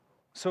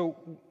So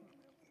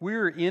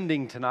we're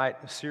ending tonight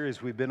a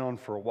series we've been on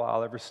for a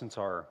while, ever since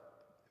our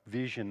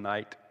vision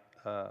night,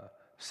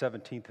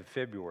 17th of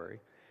February.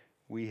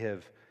 We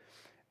have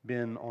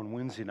been on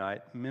Wednesday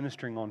night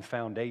ministering on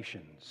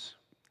foundations.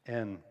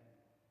 And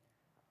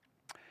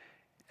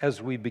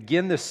as we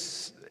begun the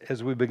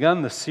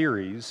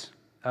series,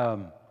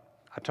 I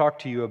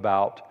talked to you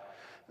about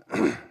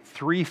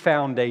three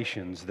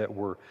foundations that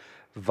were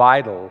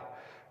vital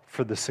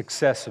for the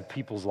success of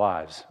people's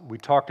lives. We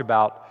talked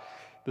about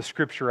the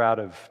scripture out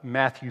of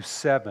Matthew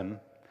 7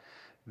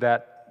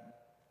 that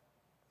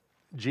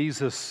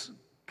Jesus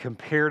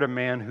compared a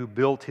man who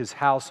built his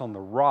house on the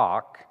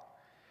rock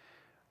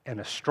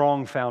and a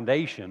strong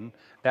foundation.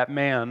 That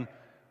man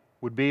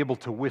would be able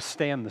to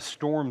withstand the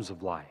storms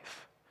of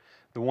life.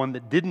 The one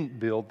that didn't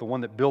build, the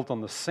one that built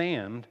on the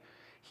sand,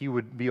 he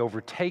would be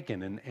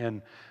overtaken.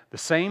 And the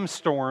same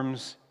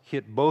storms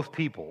hit both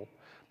people.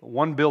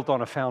 One built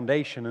on a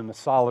foundation and a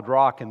solid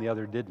rock, and the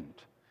other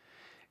didn't.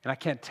 And I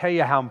can't tell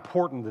you how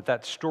important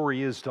that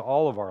story is to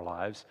all of our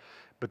lives,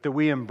 but that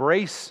we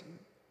embrace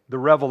the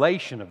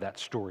revelation of that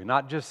story,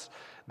 not just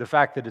the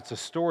fact that it's a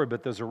story,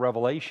 but there's a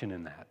revelation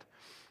in that.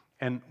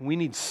 And we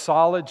need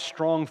solid,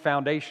 strong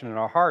foundation in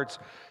our hearts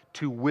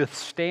to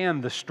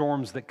withstand the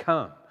storms that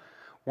come.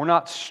 We're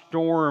not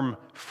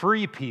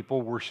storm-free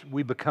people,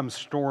 we become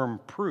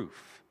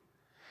storm-proof.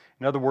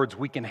 In other words,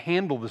 we can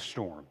handle the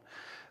storm.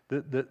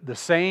 The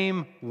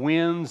same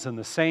winds and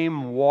the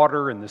same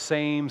water and the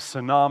same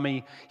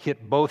tsunami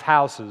hit both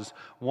houses.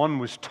 One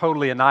was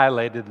totally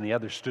annihilated and the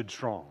other stood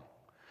strong.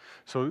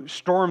 So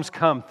storms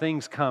come,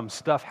 things come,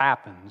 stuff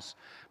happens.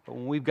 But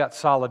when we've got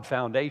solid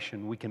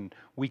foundation,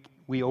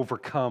 we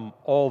overcome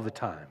all the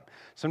time.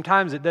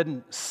 Sometimes it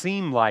doesn't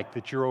seem like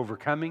that you're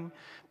overcoming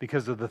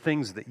because of the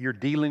things that you're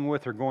dealing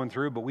with or going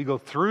through, but we go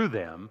through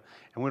them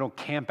and we don't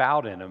camp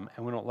out in them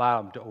and we don't allow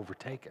them to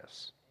overtake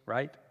us,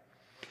 right?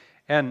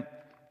 And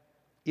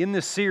in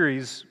this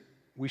series,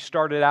 we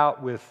started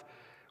out with,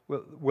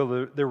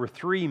 there were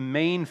three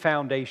main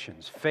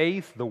foundations: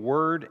 faith, the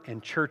Word,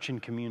 and church and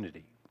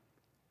community.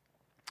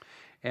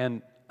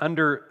 And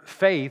under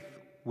faith,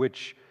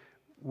 which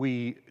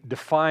we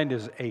defined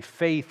as a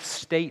faith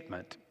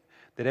statement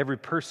that every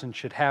person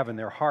should have in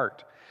their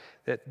heart,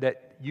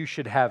 that you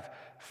should have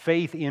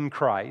faith in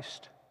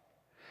Christ,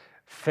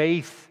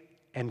 faith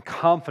and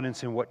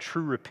confidence in what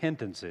true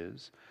repentance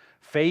is,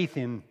 faith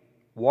in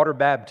water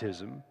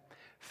baptism,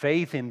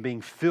 faith in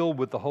being filled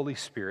with the Holy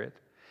Spirit,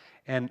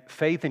 and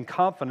faith and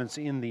confidence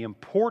in the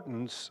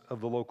importance of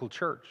the local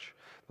church.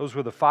 Those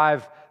were the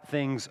five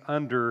things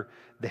under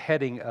the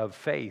heading of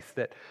faith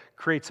that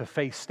creates a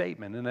faith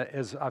statement. And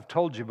as I've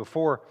told you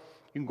before,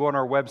 you can go on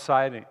our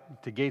website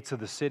to Gates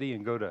of the City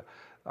and go to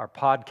our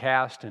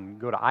podcast and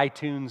go to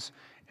iTunes,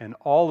 and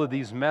all of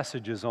these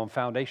messages on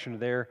foundation are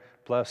there,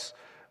 plus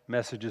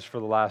messages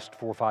for the last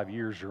 4 or 5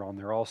 years are on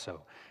there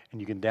also. And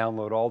you can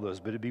download all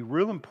those. But it'd be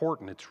real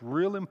important. It's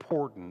real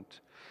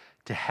important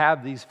to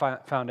have these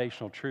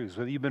foundational truths.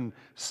 Whether you've been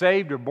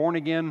saved or born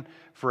again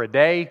for a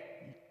day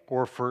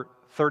or for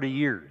 30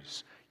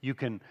 years, you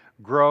can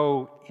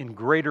grow in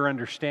greater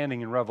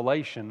understanding and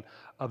revelation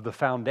of the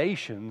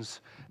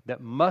foundations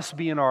that must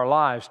be in our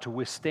lives to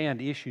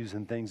withstand issues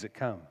and things that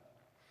come.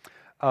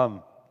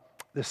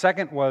 The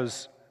second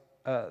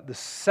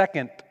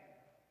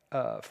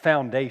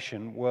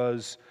foundation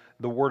was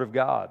the Word of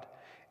God.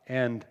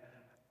 And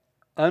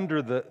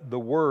under the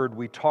Word,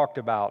 we talked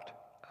about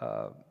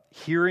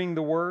hearing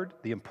the Word,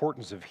 the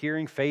importance of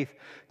hearing. Faith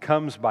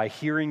comes by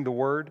hearing the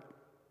Word.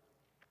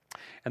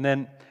 And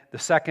then the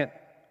second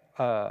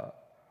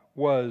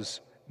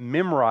was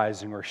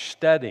memorizing or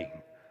studying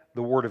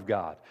the Word of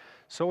God.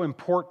 So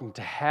important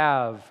to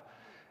have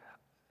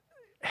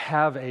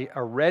a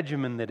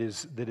regimen that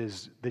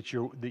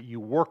you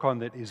work on,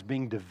 that is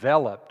being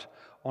developed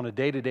on a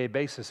day-to-day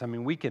basis. I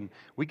mean, we can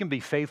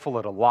be faithful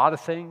at a lot of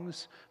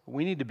things, but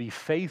we need to be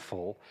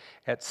faithful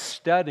at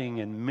studying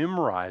and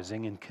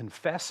memorizing and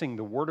confessing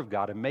the Word of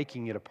God and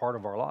making it a part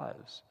of our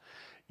lives.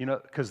 You know,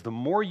 because the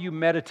more you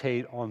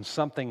meditate on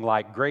something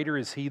like greater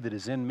is He that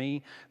is in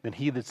me than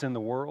he that's in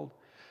the world,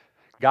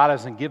 God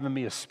hasn't given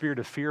me a spirit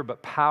of fear,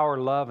 but power,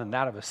 love, and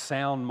that of a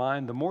sound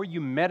mind. The more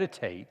you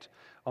meditate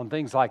on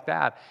things like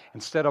that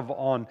instead of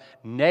on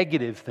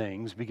negative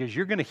things, because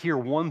you're going to hear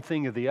one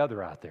thing or the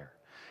other out there.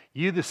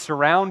 You either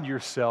surround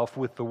yourself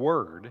with the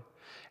Word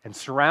and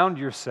surround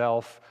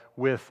yourself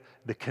with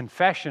the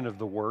confession of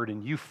the Word,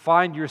 and you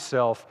find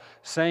yourself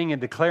saying and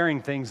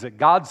declaring things that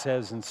God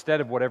says instead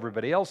of what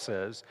everybody else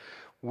says.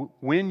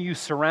 When you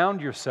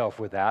surround yourself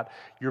with that,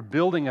 you're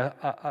building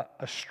a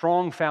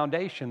strong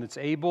foundation that's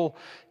able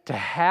to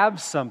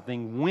have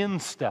something when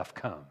stuff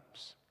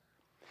comes,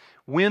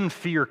 when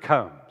fear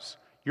comes.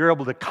 You're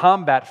able to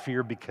combat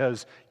fear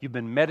because you've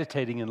been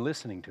meditating and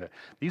listening to it.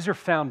 These are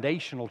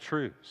foundational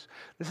truths.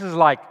 This is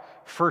like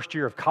first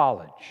year of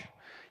college.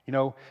 You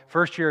know,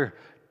 first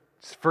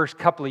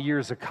couple of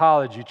years of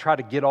college, you try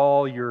to get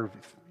all your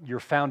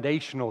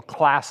foundational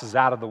classes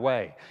out of the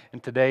way.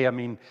 And today, I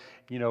mean,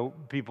 you know,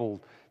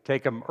 people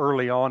take them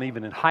early on,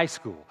 even in high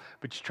school.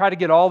 But you try to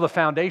get all the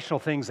foundational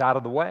things out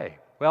of the way.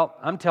 Well,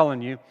 I'm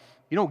telling you,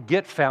 you don't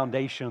get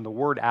foundation and the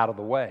Word out of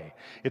the way.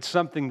 It's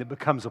something that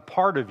becomes a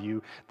part of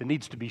you that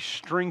needs to be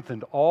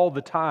strengthened all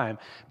the time,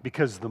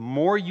 because the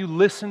more you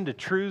listen to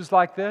truths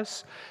like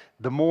this,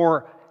 the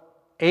more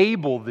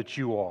able that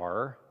you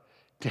are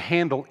to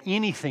handle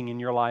anything in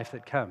your life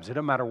that comes. It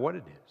doesn't matter what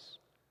it is.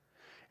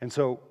 And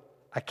so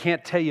I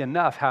can't tell you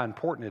enough how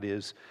important it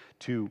is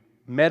to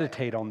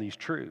meditate on these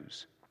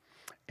truths.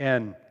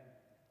 And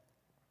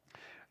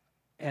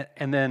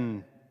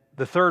then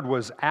the third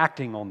was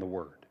acting on the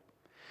Word.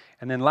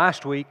 And then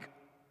last week,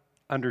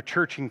 under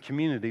Church and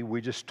Community,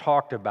 we just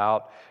talked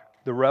about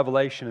the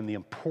revelation and the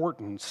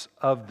importance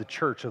of the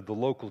church, of the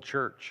local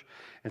church.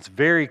 It's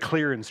very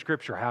clear in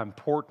Scripture how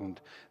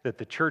important that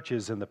the church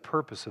is and the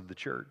purpose of the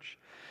church.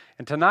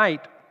 And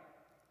tonight,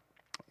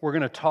 we're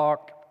going to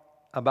talk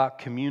about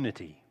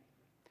community.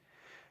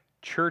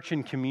 Church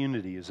and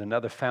community is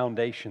another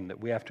foundation that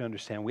we have to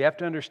understand. We have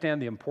to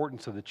understand the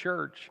importance of the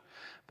church,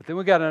 but then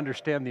we've got to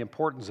understand the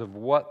importance of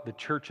what the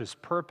church's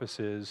purpose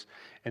is,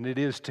 and it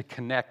is to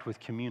connect with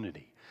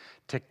community,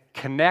 to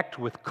connect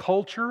with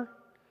culture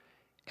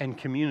and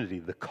community,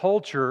 the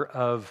culture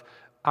of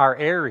our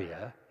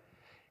area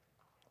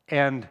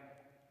and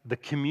the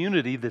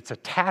community that's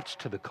attached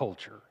to the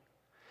culture.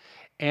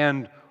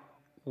 And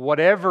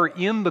whatever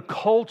in the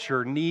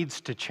culture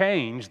needs to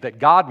change, that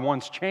God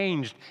wants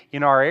changed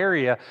in our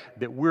area,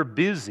 that we're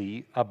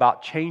busy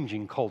about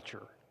changing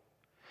culture.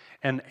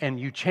 And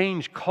you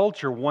change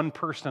culture one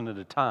person at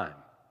a time.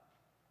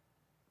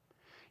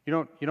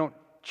 You don't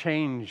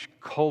change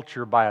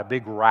culture by a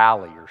big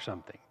rally or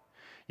something.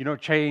 You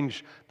don't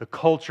change the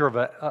culture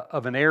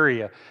of an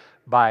area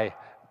by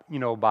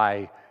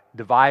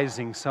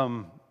devising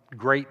some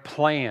great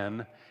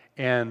plan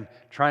and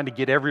trying to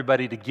get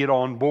everybody to get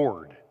on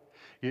board.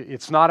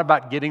 It's not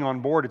about getting on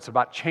board, it's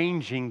about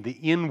changing the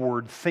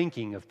inward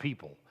thinking of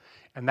people.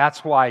 And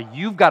that's why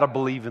you've got to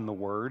believe in the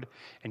Word,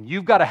 and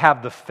you've got to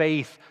have the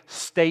faith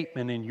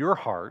statement in your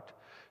heart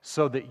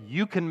so that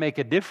you can make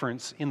a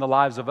difference in the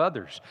lives of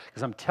others.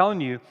 Because I'm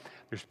telling you,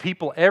 there's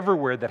people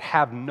everywhere that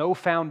have no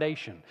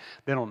foundation.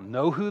 They don't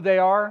know who they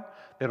are.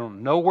 They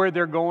don't know where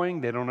they're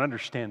going. They don't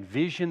understand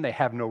vision. They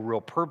have no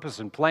real purpose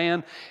and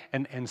plan.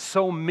 And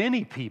so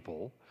many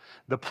people,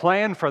 the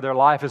plan for their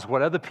life is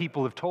what other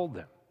people have told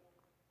them.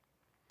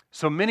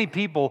 So many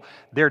people,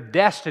 their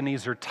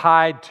destinies are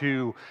tied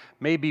to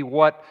maybe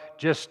what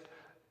just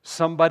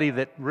somebody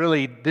that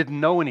really didn't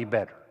know any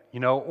better,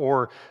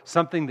 or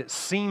something that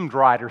seemed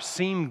right or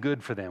seemed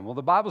good for them. Well,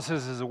 the Bible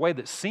says there's a way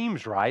that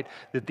seems right,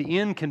 that the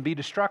end can be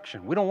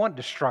destruction. We don't want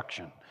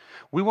destruction.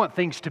 We want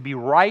things to be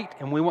right,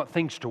 and we want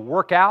things to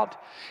work out.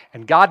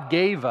 And God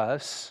gave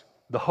us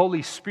the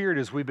Holy Spirit,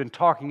 as we've been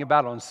talking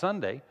about on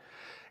Sunday.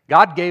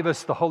 God gave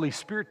us the Holy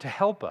Spirit to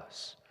help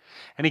us.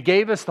 And He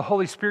gave us the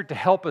Holy Spirit to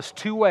help us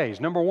two ways.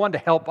 Number one, to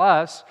help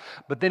us,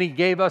 but then He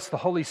gave us the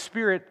Holy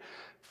Spirit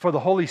for the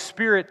Holy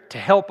Spirit to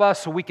help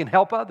us so we can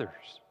help others.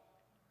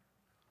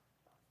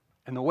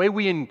 And the way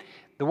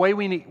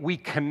we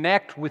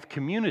connect with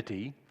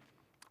community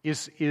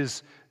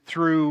is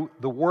through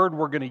the word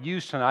we're going to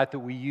use tonight that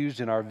we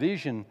used in our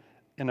vision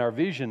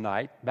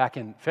night back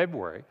in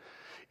February,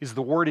 is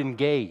the word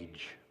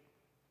engage.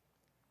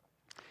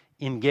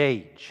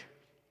 Engage.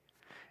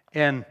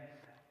 And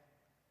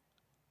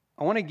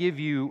I want to give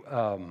you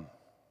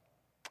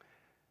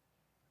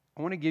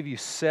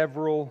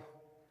several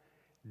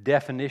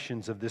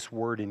definitions of this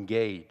word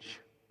engage.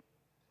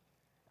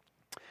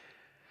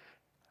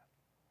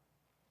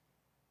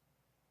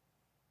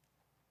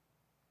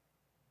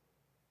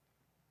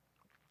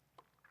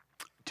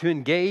 To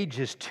engage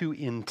is to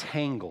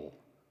entangle,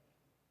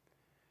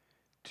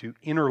 to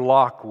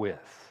interlock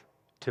with,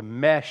 to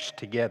mesh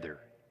together.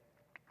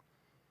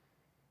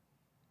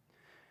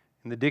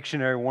 In the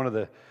dictionary,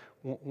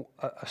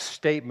 a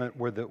statement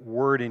where the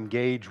word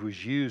engage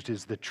was used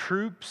is the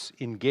troops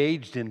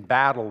engaged in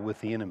battle with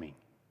the enemy.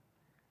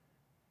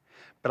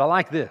 But I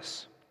like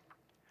this.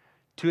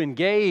 To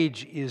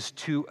engage is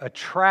to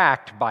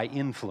attract by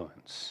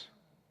influence.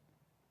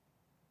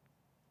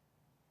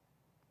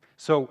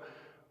 So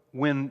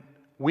when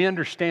we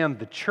understand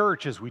the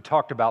church, as we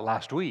talked about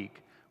last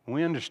week, when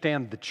we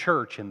understand the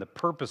church and the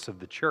purpose of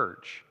the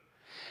church,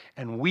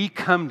 and we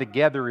come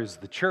together as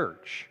the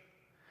church,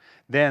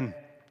 then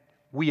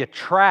we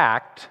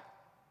attract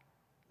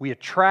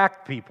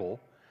people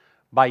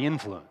by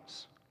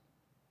influence.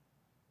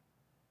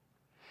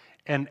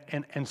 And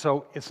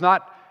so it's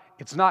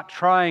not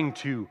trying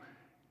to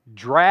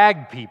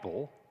drag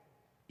people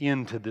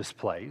into this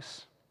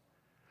place,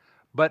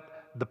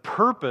 but the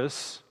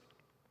purpose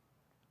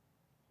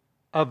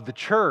of the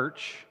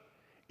church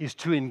is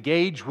to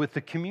engage with the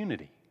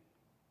community.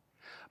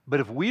 But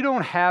if we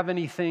don't have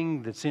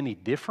anything that's any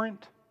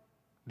different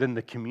than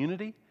the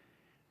community,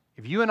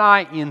 if you and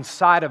I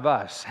inside of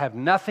us have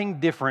nothing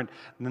different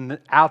than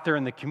out there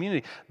in the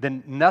community,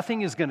 then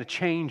nothing is going to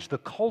change the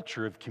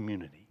culture of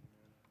community.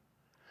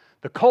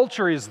 The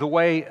culture is the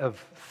way of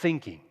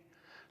thinking.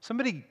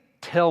 Somebody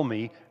tell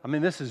me,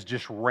 this is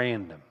just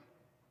random,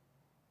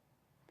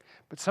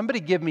 but somebody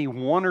give me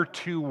one or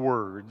two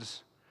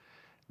words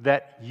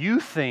that you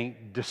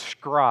think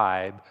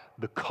describe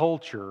the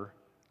culture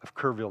of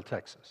Kerrville,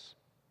 Texas.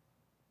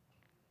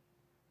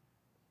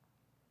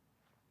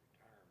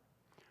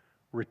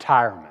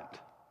 Retirement.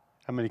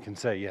 How many can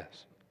say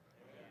yes?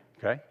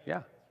 Okay,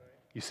 yeah.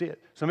 You see it.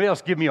 Somebody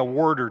else give me a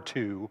word or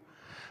two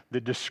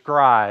that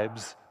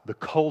describes the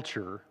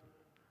culture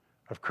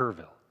of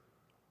Kerrville.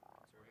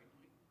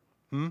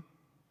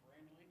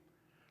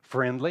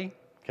 Friendly.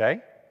 Okay,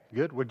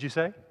 good. What'd you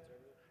say?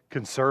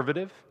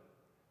 Conservative.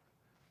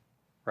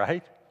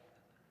 Right?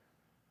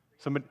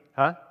 Somebody,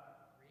 huh?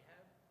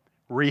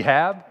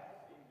 Rehab.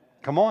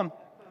 Come on.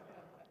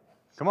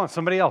 Come on,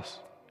 somebody else.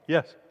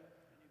 Yes.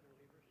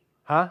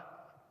 Huh?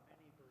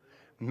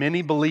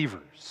 Many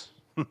believers.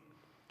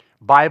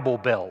 Bible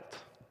Belt.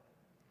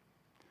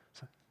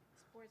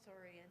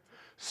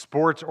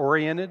 Sports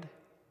oriented?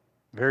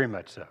 Very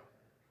much so.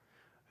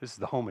 This is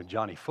the home of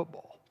Johnny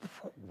Football.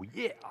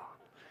 Yeah.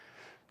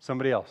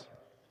 Somebody else.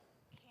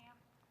 Camp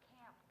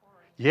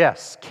oriented.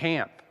 Yes,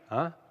 camp.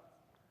 Huh?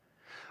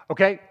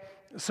 Okay,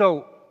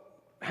 so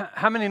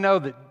how many know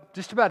that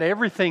just about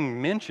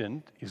everything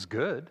mentioned is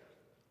good?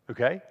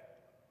 Okay?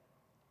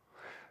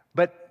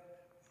 But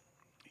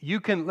you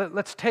can,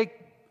 let's take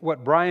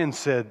what Brian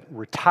said,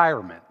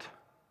 retirement.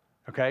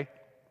 Okay?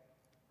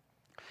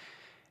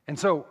 And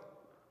so,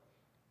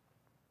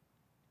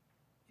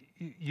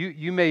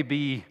 you may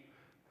be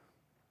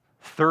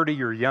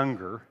 30 or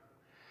younger,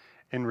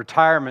 and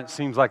retirement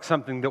seems like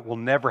something that will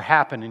never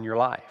happen in your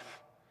life.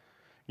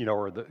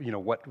 Or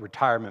what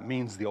retirement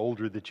means the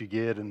older that you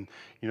get, and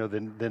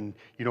then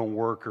you don't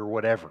work or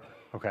whatever.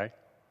 Okay?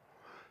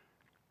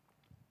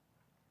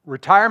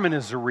 Retirement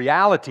is a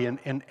reality,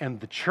 and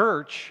the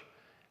church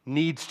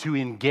needs to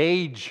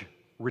engage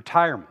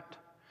retirement.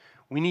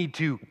 We need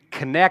to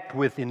connect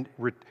with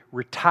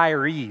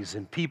retirees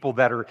and people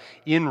that are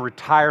in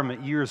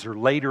retirement years or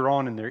later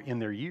on in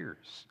their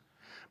years.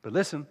 But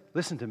listen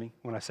to me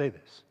when I say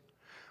this.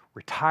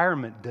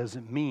 Retirement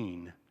doesn't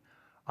mean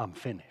I'm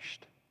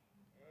finished.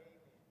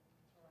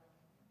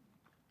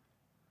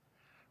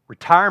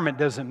 Retirement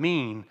doesn't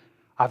mean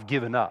I've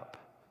given up,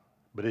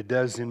 but it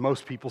does in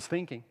most people's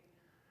thinking.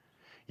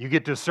 You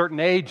get to a certain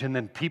age and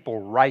then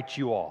people write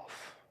you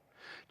off.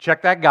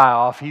 Check that guy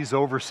off, he's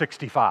over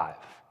 65.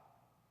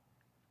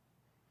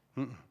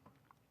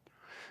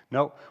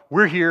 No,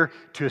 we're here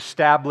to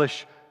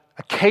establish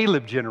a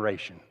Caleb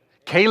generation.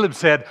 Caleb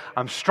said,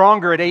 I'm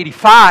stronger at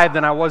 85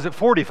 than I was at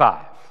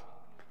 45.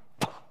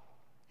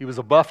 He was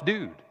a buff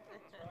dude.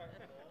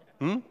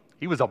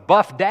 He was a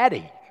buff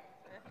daddy.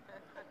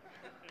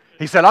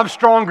 He said, I'm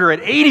stronger at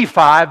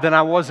 85 than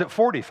I was at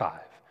 45.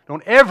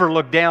 Don't ever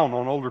look down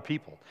on older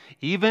people,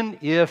 even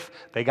if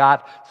they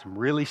got some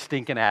really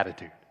stinking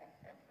attitude.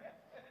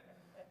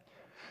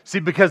 See,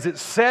 because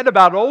it's said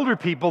about older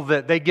people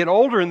that they get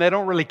older and they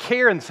don't really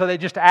care, and so they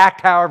just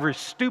act however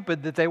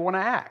stupid that they want to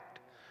act.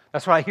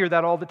 That's why I hear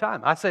that all the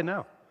time. I say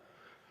no.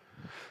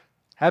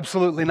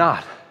 Absolutely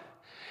not.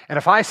 And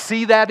if I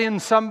see that in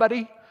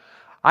somebody,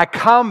 I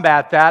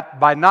combat that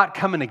by not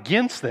coming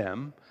against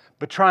them,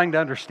 but trying to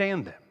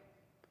understand them.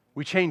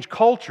 We change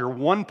culture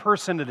one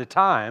person at a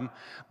time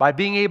by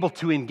being able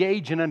to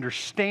engage and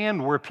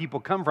understand where people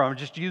come from. I'm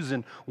just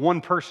using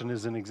one person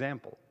as an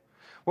example.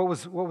 What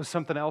was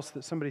something else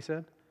that somebody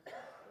said?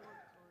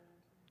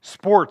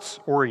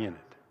 Sports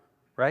oriented,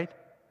 right?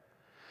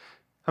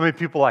 How many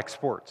people like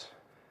sports?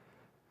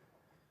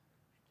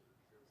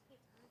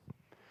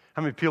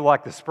 How many people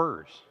like the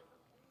Spurs?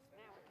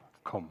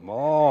 Come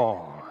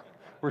on.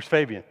 Where's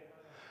Fabian?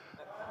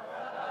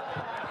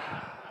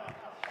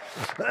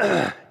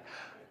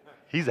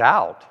 He's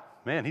out.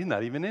 Man, he's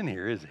not even in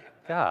here, is he?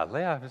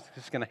 Golly, I was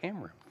just going to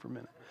hammer him for a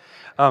minute.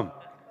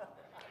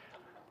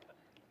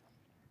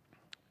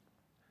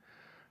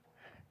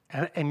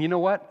 And you know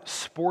what?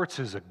 Sports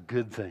is a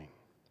good thing.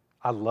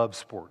 I love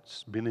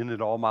sports. Been in it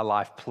all my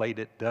life, played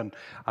it,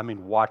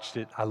 watched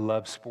it. I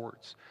love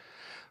sports.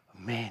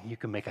 Man, you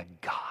can make a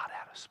god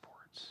out of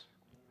sports.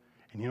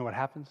 And you know what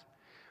happens?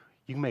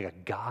 You can make a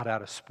god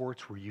out of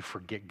sports where you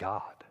forget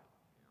God.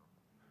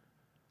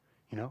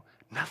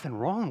 Nothing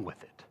wrong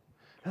with it.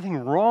 Nothing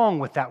wrong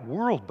with that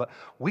world, but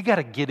we got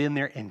to get in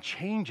there and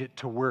change it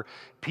to where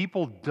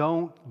people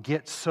don't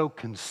get so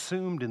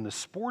consumed in the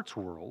sports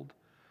world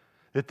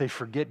that they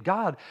forget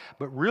God,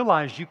 but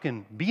realize you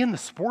can be in the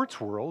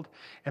sports world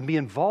and be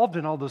involved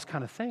in all those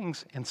kind of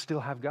things and still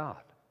have God.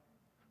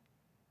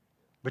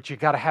 But you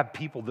got to have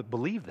people that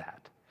believe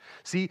that.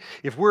 See,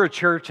 if we're a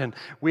church and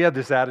we have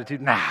this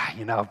attitude,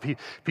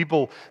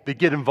 people that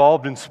get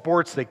involved in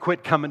sports, they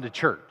quit coming to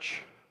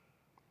church.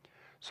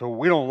 So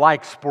we don't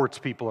like sports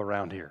people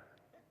around here.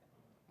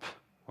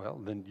 Well,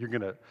 then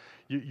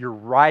you're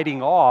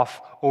riding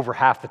off over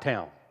half the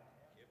town.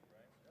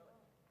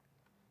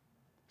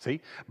 See?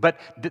 But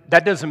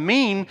that doesn't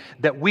mean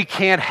that we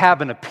can't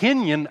have an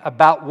opinion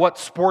about what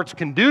sports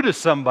can do to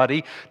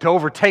somebody to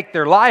overtake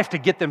their life, to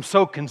get them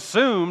so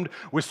consumed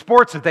with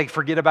sports that they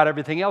forget about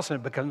everything else and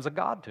it becomes a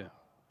god to them.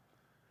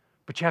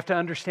 But you have to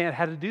understand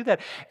how to do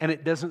that. And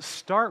it doesn't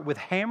start with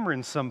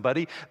hammering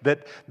somebody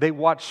that they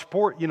watch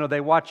sport,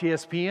 they watch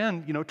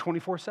ESPN,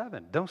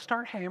 24/7. Don't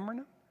start hammering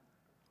them.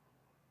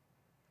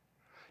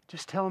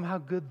 Just tell them how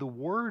good the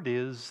Word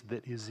is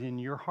that is in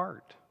your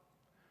heart.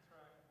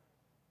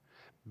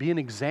 Be an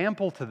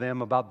example to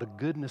them about the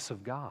goodness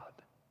of God.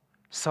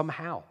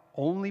 Somehow,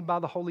 only by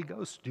the Holy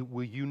Ghost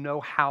will you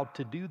know how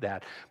to do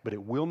that. But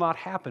it will not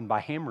happen by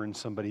hammering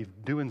somebody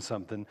doing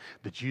something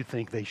that you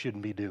think they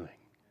shouldn't be doing.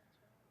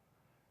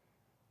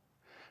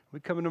 We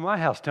come into my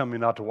house telling me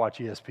not to watch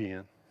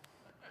ESPN.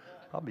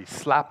 I'll be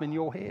slapping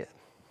your head.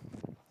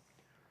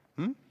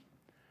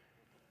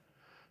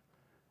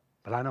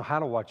 But I know how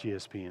to watch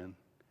ESPN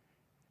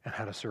and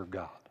how to serve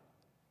God.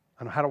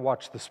 I know how to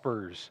watch the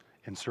Spurs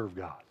and serve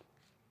God.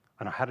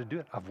 I know how to do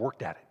it. I've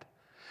worked at it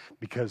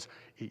because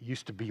it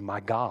used to be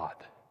my God.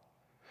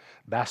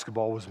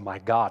 Basketball was my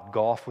God.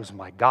 Golf was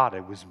my God.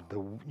 It was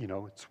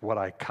it's what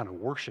I kind of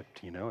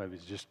worshiped. It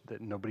was just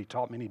that nobody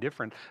taught me any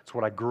different. It's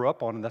what I grew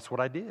up on, and that's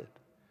what I did.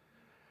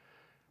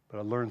 But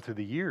I learned through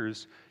the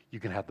years, you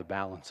can have the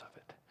balance of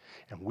it.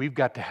 And we've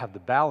got to have the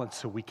balance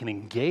so we can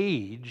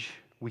engage,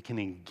 we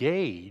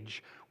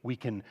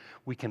can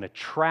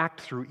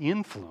attract through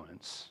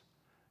influence.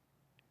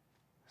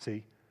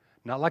 See?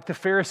 Not like the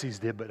Pharisees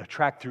did, but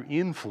attract through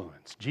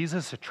influence.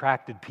 Jesus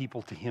attracted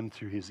people to him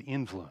through his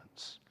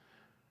influence,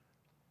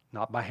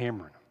 not by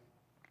hammering them.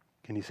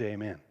 Can you say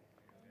amen?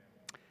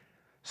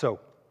 So,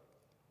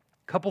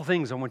 a couple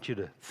things I want you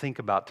to think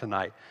about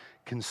tonight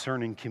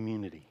concerning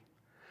community.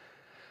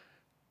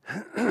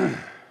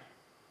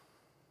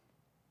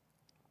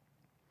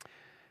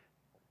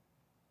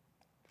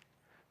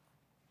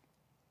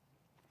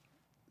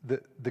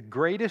 The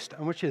greatest,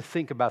 I want you to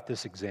think about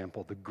this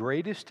example. The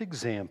greatest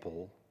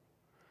example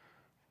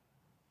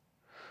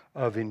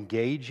of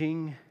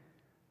engaging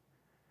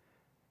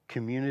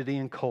community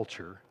and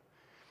culture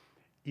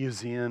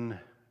is in,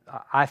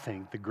 I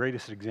think, the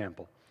greatest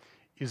example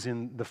is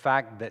in the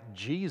fact that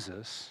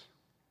Jesus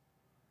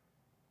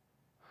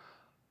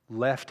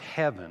left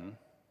heaven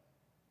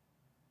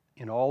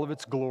in all of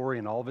its glory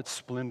and all of its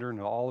splendor and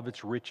all of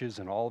its riches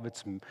and all of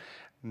its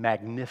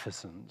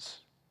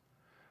magnificence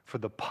for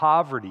the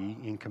poverty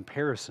in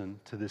comparison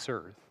to this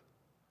earth,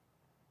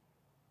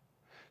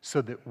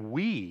 so that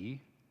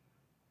we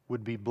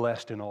would be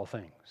blessed in all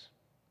things.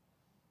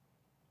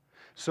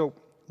 So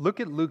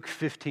look at Luke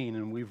 15,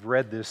 and we've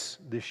read this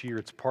year.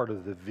 It's part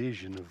of the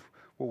vision of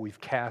what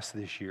we've cast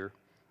this year,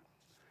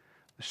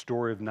 the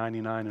story of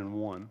 99 and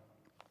 1.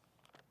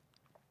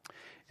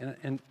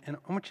 And I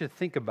want you to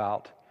think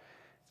about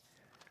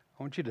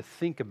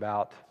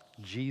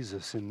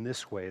Jesus in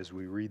this way as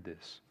we read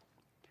this.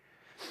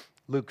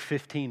 Luke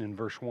 15 and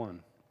verse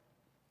 1.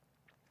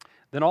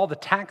 Then all the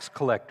tax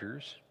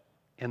collectors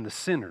and the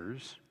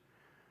sinners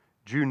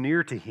drew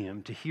near to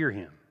him to hear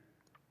him.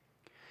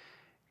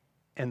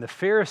 And the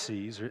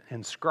Pharisees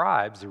and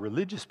scribes, the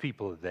religious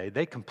people of the day,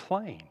 they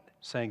complained,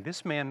 saying,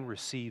 "This man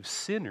receives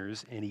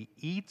sinners and he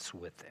eats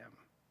with them."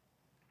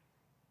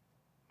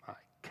 My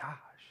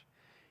gosh,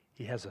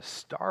 he has a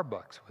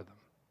Starbucks with them.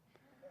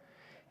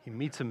 He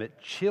meets them at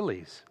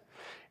Chili's,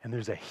 and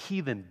there's a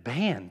heathen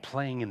band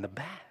playing in the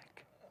back.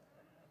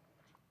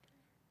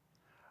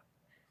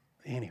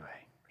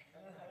 Anyway.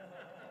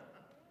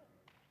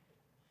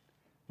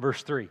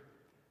 Verse 3.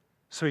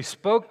 So he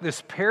spoke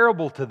this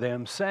parable to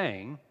them,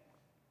 saying,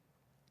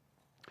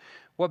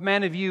 "What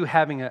man of you,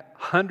 having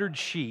 100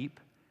 sheep,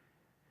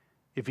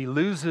 if he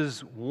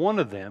loses one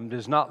of them,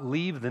 does not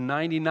leave the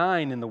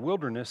 99 in the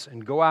wilderness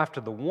and go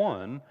after the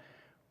one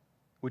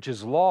which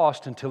is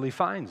lost until he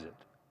finds it?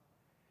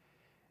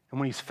 And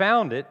when he's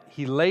found it,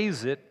 he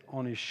lays it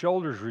on his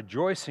shoulders,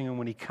 rejoicing. And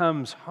when he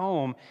comes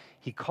home,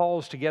 he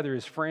calls together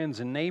his friends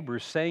and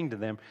neighbors, saying to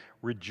them,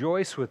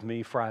 'Rejoice with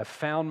me, for I have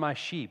found my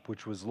sheep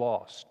which was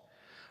lost.'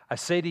 I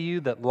say to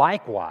you that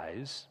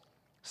likewise,"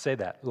 say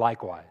that,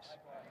 likewise.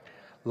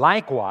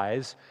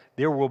 "Likewise,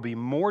 there will be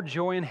more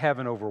joy in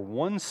heaven over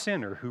one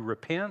sinner who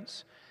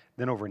repents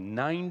than over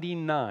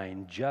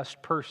 99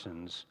 just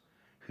persons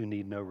who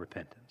need no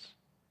repentance."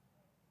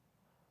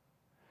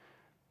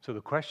 So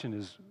the question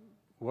is,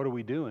 what are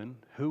we doing?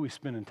 Who are we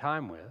spending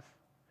time with?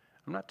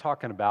 I'm not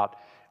talking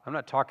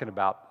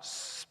about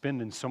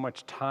spending so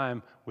much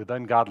time with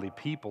ungodly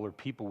people or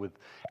people with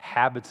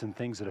habits and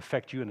things that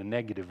affect you in a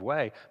negative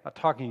way. I'm not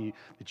talking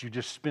that you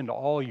just spend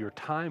all your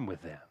time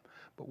with them.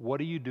 But what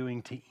are you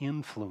doing to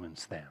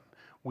influence them?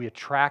 We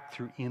attract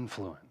through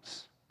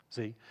influence.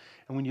 See?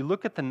 And when you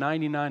look at the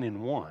 99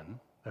 and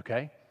 1,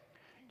 okay,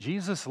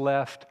 Jesus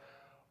left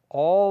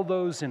all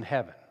those in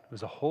heaven. It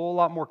was a whole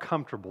lot more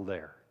comfortable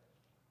there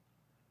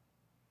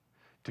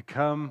to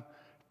come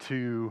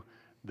to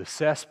the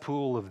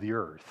cesspool of the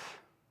earth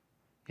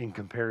in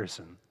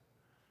comparison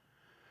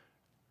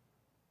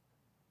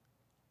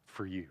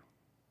for you.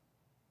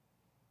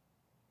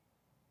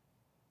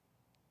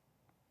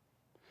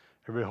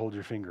 Everybody hold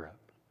your finger up.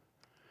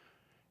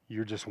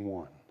 You're just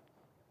one,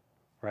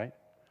 right?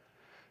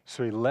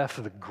 So he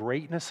left the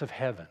greatness of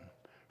heaven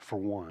for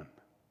one.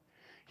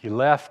 He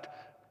left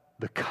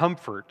the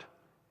comfort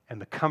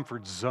and the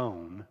comfort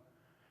zone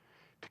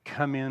to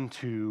come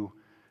into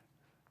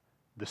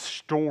the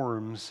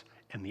storms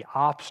and the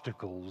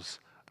obstacles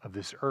of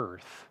this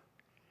earth.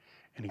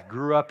 And he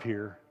grew up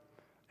here,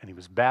 and he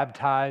was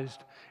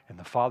baptized, and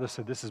the Father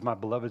said, "This is my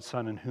beloved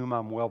Son in whom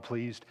I'm well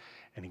pleased."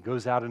 And he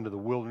goes out into the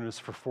wilderness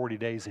for 40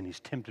 days, and he's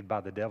tempted by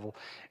the devil,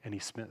 and he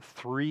spent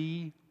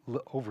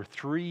over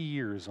 3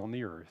 years on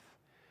the earth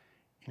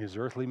in his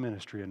earthly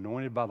ministry,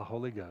 anointed by the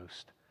Holy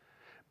Ghost,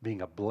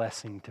 being a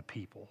blessing to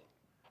people,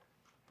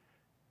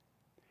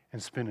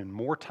 and spending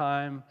more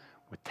time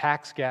with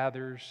tax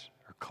gatherers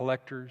or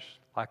collectors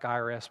like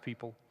IRS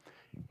people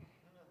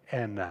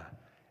and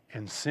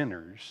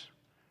sinners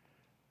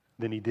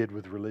than he did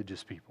with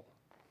religious people,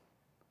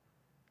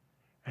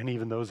 and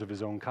even those of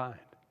his own kind.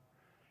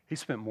 He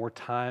spent more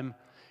time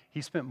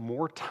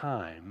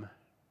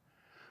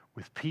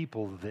with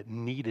people that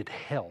needed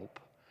help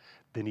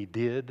than he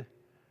did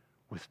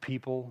with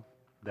people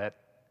that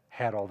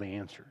had all the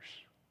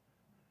answers.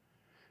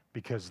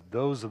 Because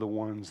those are the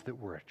ones that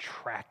were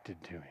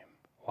attracted to him.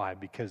 Why?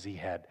 Because he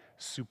had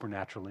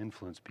supernatural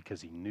influence,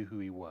 because he knew who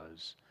he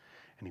was,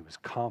 and he was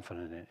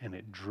confident in it, and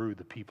it drew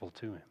the people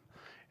to him.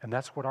 And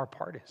that's what our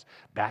part is.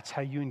 That's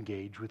how you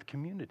engage with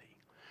community.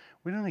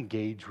 We don't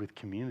engage with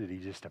community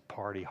just to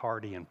party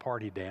hardy and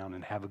party down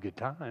and have a good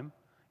time,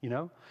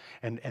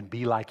 and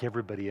be like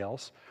everybody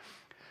else.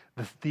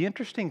 The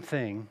interesting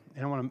thing,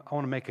 and I want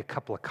to make a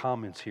couple of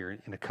comments here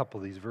in a couple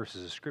of these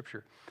verses of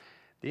Scripture.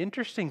 The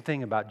interesting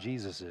thing about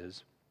Jesus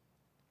is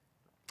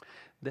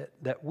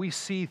that we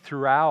see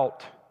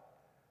throughout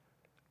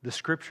the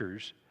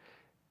Scriptures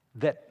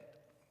that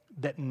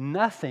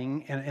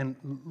nothing, and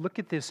look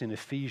at this in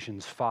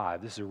Ephesians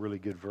 5. This is a really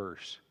good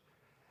verse.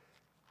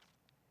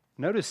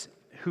 Notice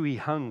who he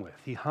hung with.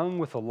 He hung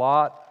with a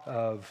lot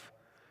of,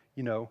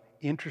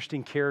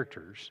 interesting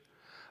characters,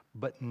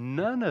 but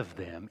none of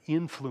them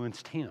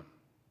influenced him.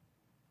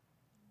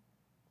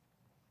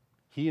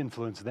 He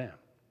influenced them.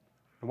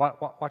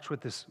 Watch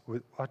what this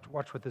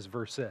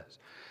verse says.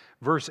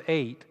 Verse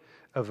 8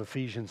 of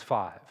Ephesians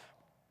 5.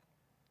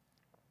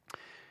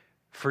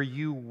 For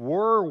you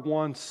were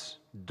once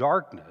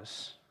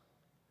darkness,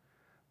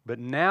 but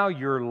now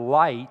you're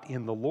light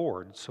in the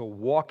Lord, so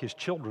walk as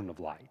children of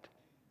light.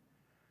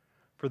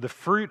 For the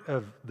fruit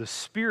of the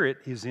Spirit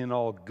is in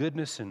all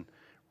goodness and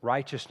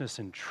righteousness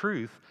and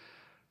truth,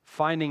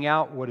 finding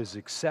out what is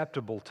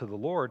acceptable to the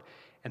Lord,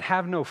 and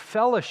have no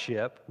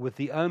fellowship with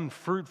the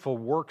unfruitful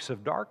works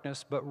of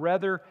darkness, but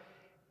rather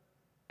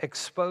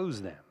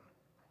expose them.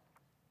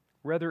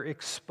 Rather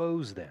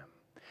expose them.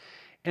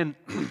 And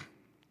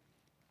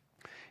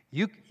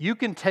you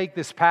can take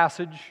this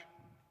passage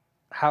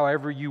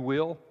however you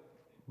will,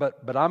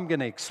 but I'm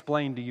going to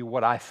explain to you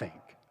what I think,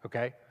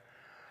 okay?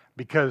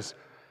 Because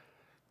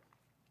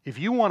if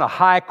you want a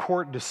high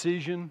court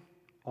decision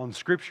on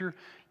Scripture,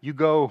 you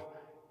go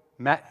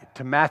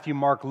to Matthew,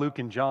 Mark, Luke,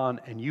 and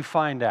John, and you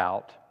find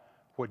out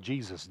what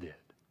Jesus did.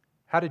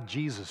 How did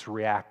Jesus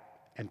react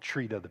and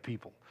treat other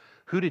people?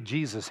 Who did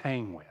Jesus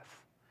hang with?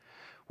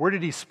 Where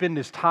did he spend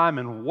his time,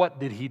 and what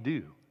did he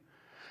do?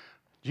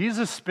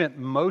 Jesus spent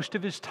most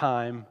of his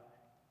time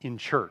in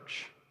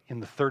church in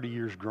the 30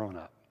 years growing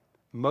up.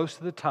 Most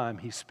of the time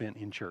he spent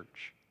in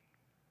church.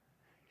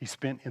 He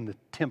spent in the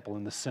temple,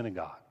 in the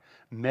synagogue,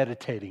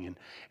 meditating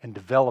and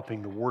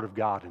developing the Word of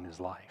God in his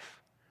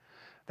life.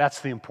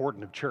 That's the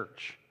importance of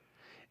church.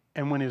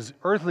 And when his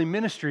earthly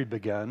ministry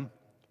began,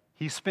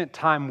 he spent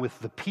time with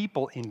the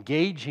people,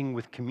 engaging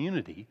with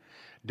community,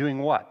 doing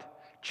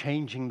what?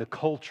 Changing the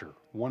culture,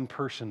 one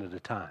person at a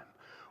time,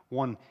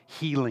 one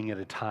healing at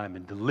a time,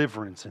 and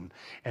deliverance,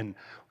 and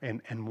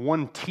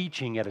one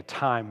teaching at a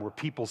time where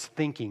people's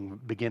thinking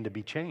began to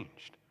be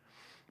changed.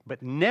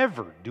 But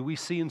never do we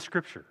see in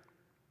Scripture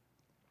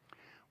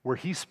where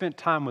he spent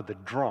time with a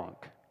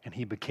drunk and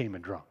he became a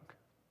drunk.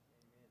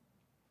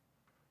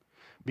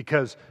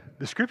 Because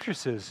the Scripture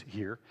says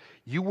here,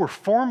 you were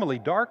formerly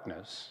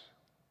darkness,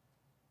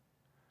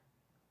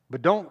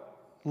 but don't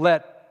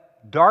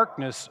let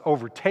darkness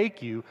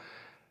overtake you.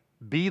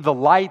 Be the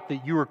light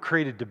that you were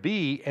created to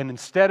be, and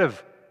instead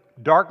of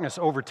darkness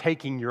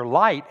overtaking your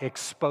light,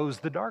 expose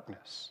the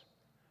darkness.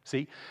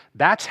 See,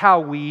 that's how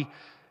we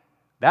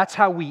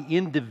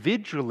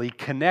individually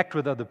connect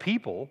with other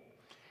people.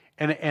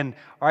 And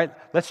all right,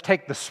 let's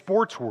take the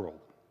sports world.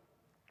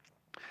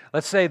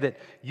 Let's say that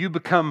you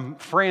become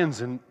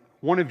friends, and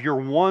one of your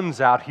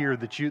ones out here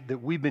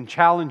that we've been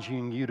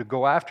challenging you to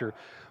go after,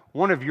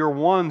 one of your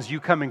ones you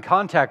come in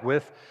contact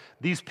with,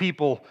 these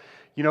people,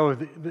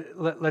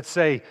 let's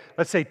say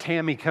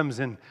Tammy comes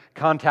in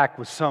contact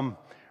with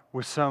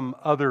some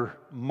other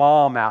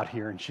mom out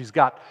here, and she's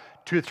got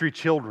 2 or 3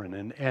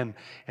 children,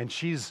 and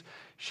she's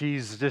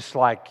just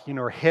like,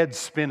 her head's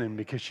spinning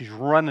because she's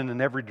running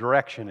in every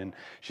direction, and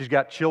she's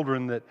got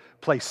children that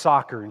play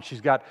soccer, and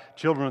she's got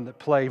children that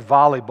play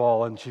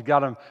volleyball, and she's got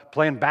them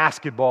playing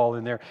basketball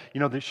in there,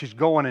 that she's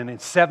going in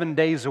 7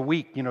 days a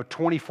week,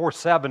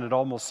 24/7. It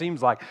almost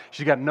seems like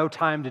she's got no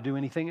time to do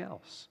anything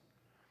else.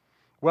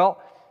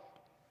 Well,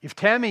 if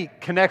Tammy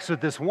connects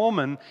with this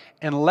woman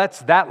and lets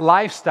that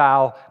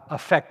lifestyle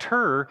affect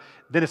her,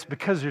 then it's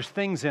because there's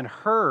things in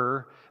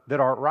her that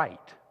aren't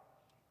right.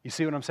 You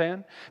see what I'm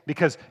saying?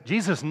 Because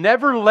Jesus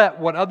never let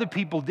what other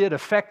people did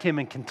affect him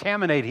and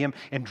contaminate him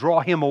and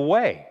draw him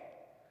away.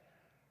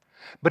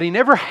 But he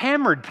never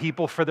hammered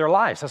people for their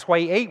lives. That's why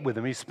he ate with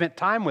them. He spent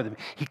time with them.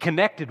 He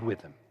connected with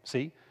them.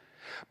 See?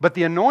 But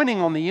the anointing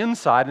on the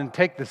inside, and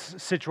take this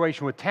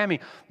situation with Tammy,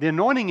 the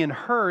anointing in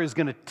her is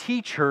going to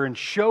teach her and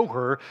show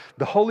her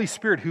the Holy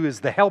Spirit, who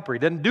is the helper. He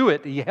doesn't do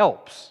it, he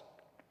helps.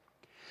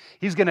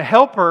 He's going to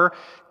help her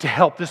to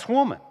help this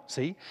woman.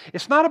 See?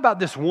 It's not about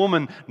this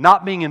woman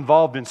not being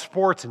involved in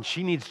sports and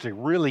she needs to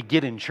really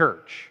get in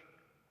church.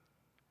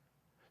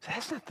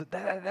 That's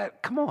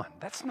not come on,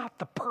 that's not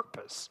the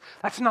purpose.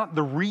 That's not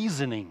the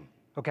reasoning,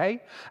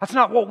 okay? That's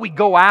not what we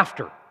go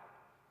after.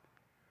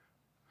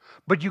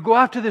 But you go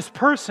after this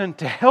person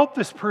to help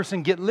this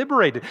person get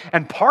liberated.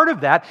 And part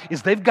of that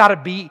is they've got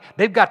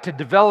to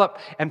develop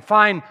and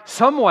find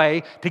some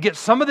way to get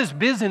some of this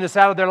busyness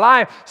out of their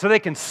life so they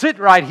can sit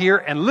right here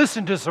and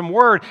listen to some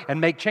word and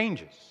make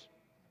changes.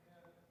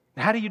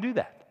 How do you do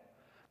that?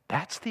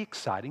 That's the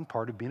exciting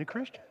part of being a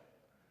Christian.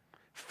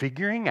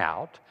 Figuring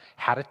out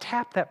how to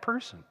tap that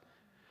person.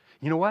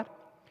 You know what?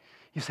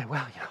 You say,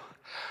 well,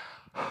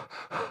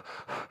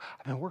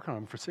 I've been working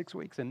on them for 6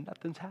 weeks and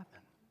nothing's happened.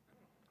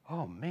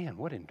 Oh man,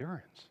 what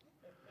endurance.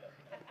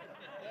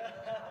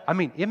 I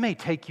mean, it may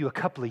take you a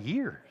couple of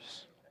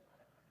years.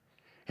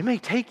 It may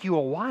take you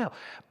a while.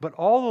 But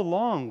all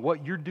along,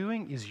 what you're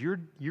doing is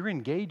you're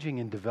engaging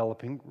in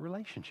developing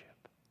relationship.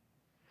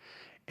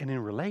 And in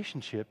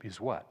relationship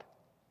is what?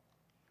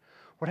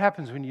 What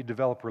happens when you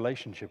develop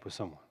relationship with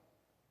someone?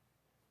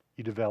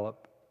 You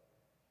develop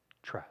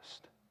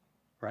trust,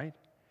 right?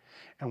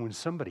 And when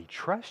somebody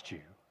trusts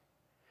you,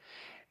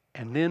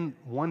 and then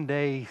one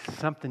day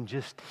something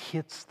just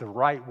hits the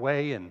right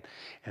way and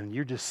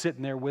you're just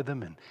sitting there with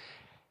them and,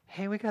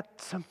 hey, we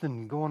got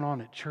something going on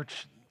at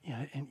church,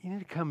 and you need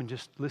to come and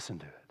just listen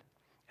to it.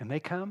 And they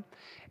come,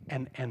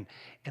 and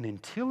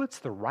until it's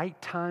the right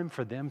time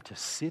for them to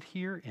sit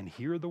here and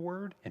hear the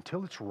word,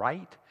 until it's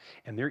right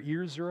and their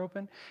ears are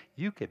open,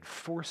 you could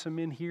force them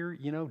in here,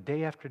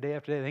 day after day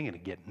after day. They ain't going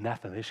to get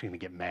nothing. They're just going to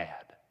get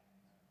mad.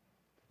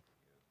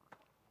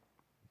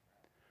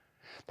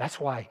 That's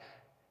why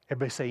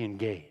everybody say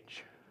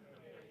engage.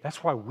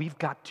 That's why we've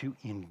got to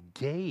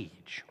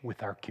engage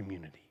with our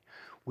community.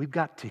 We've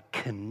got to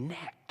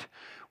connect.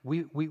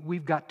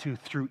 We've got to,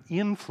 through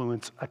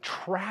influence,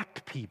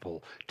 attract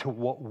people to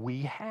what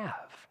we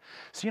have.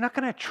 So you're not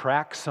going to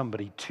attract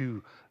somebody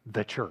to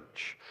the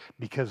church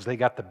because they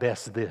got the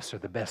best this or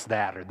the best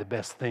that or the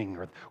best thing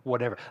or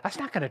whatever. That's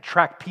not going to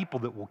attract people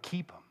that will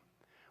keep them.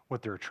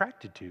 What they're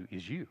attracted to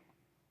is you.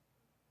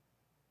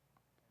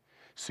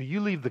 So you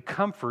leave the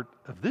comfort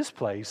of this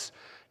place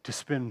to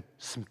spend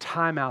some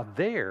time out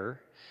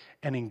there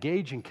and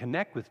engage and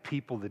connect with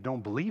people that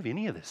don't believe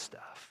any of this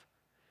stuff.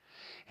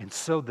 And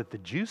so that the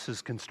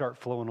juices can start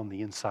flowing on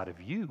the inside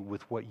of you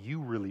with what you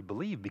really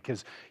believe,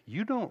 because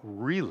you don't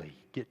really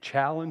get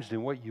challenged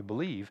in what you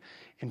believe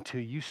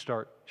until you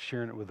start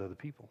sharing it with other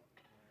people.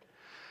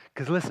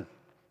 Because listen,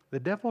 the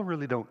devil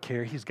really don't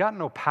care. He's got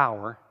no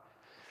power,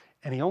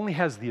 and he only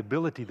has the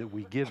ability that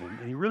we give him.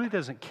 And he really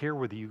doesn't care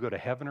whether you go to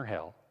heaven or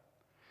hell.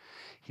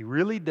 He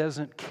really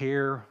doesn't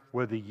care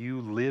whether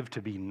you live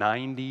to be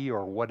 90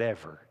 or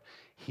whatever.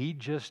 He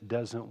just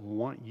doesn't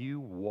want you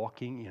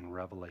walking in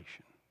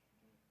revelation.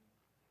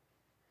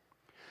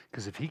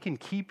 Because if he can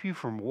keep you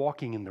from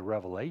walking in the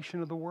revelation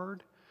of the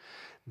word,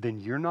 then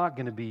you're not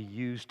going to be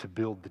used to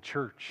build the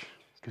church.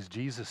 Because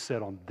Jesus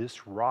said, on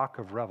this rock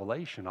of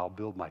revelation, I'll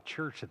build my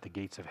church that the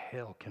gates of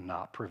hell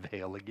cannot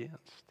prevail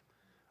against.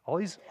 All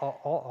he's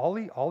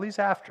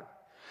after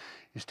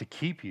is to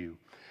keep you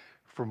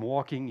from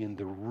walking in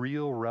the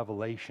real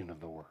revelation of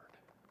the word.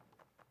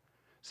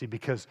 See,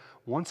 because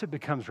once it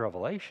becomes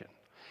revelation,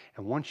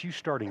 and once you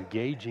start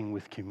engaging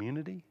with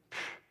community,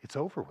 it's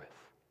over with.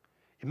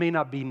 It may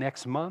not be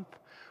next month,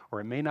 or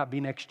it may not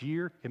be next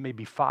year, it may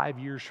be 5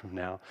 years from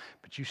now,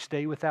 but you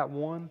stay with that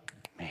one,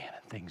 man,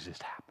 and things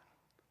just happen.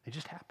 They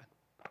just happen.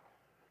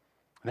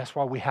 And that's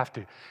why we have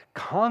to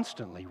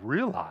constantly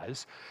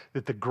realize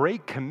that the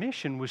Great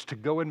Commission was to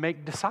go and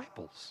make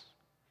disciples.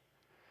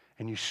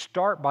 And you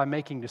start by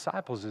making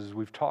disciples, as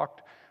we've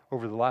talked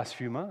over the last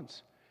few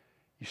months.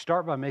 You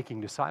start by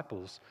making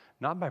disciples,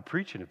 not by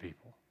preaching to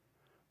people,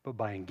 but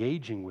by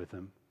engaging with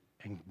them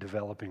and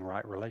developing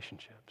right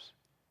relationships.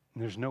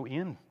 And there's no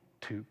end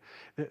to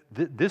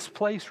this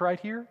place right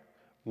here.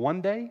 One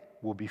day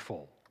will be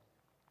full,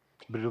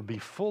 but it'll be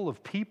full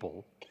of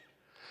people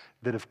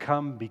that have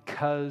come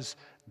because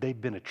they've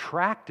been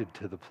attracted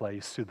to the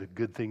place through the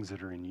good things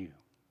that are in you.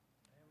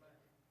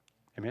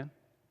 Amen?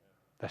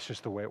 That's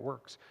just the way it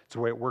works. It's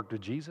the way it worked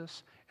with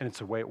Jesus, and it's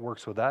the way it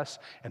works with us,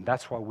 and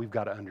that's why we've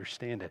got to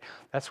understand it.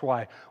 That's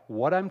why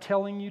what I'm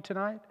telling you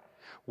tonight,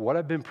 what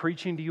I've been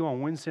preaching to you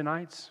on Wednesday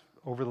nights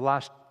over the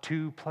last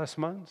 2+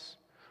 months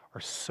are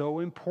so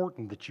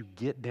important that you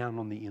get down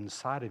on the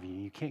inside of you.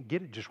 You can't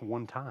get it just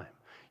one time.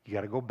 You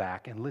got to go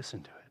back and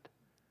listen to it.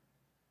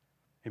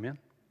 Amen?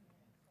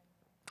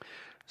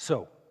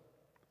 So,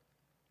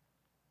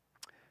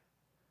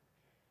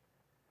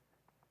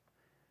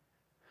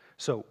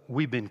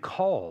 we've been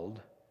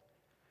called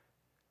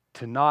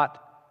to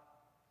not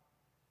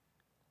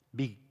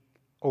be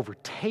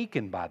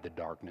overtaken by the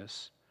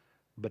darkness,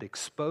 but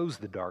expose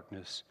the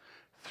darkness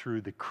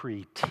through the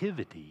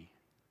creativity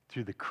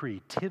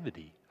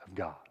of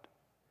God.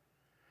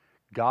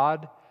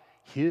 The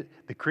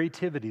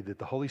creativity that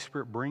the Holy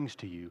Spirit brings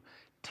to you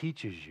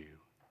teaches you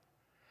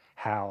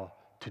how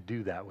to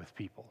do that with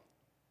people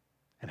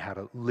and how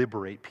to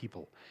liberate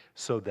people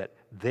so that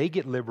they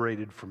get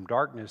liberated from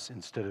darkness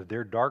instead of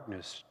their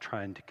darkness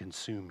trying to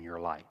consume your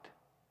light.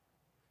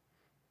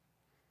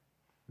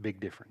 Big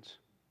difference.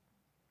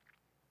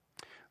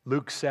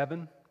 Luke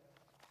 7.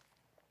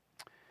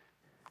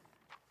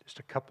 Just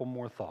a couple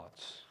more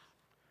thoughts.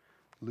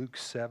 Luke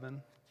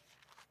 7.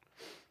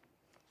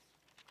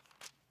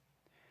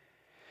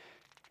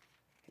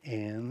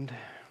 And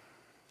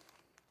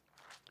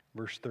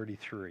verse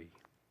 33.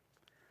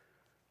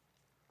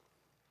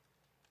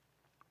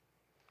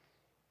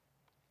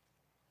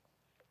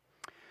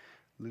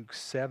 Luke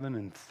 7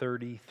 and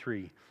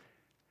 33.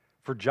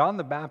 For John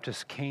the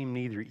Baptist came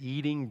neither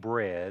eating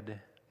bread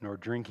nor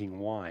drinking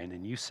wine,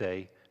 and you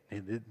say,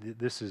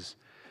 this is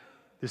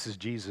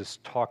Jesus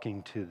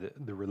talking to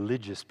the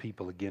religious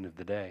people again of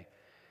the day.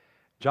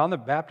 John the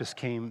Baptist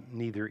came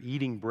neither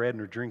eating bread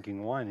nor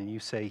drinking wine, and you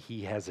say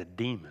he has a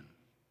demon.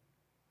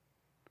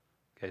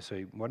 Okay, so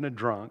he wasn't a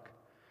drunk,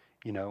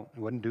 he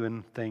wasn't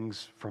doing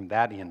things from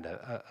that end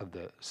of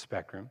the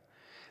spectrum.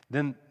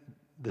 Then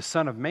the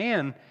Son of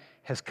Man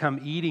has come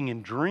eating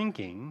and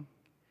drinking,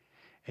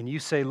 and you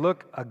say,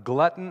 look, a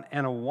glutton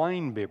and a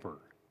winebibber,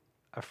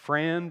 a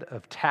friend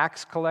of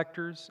tax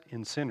collectors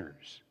and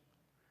sinners.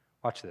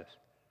 Watch this.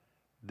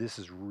 This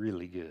is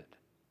really good.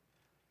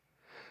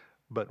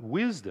 But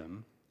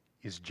wisdom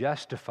is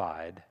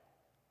justified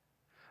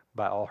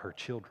by all her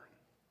children.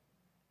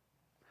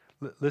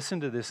 Listen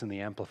to this in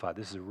the Amplified.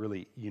 This is a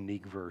really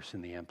unique verse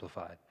in the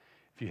Amplified.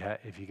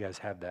 If you guys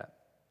have that.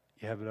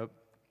 You have it up?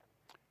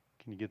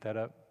 Can you get that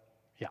up?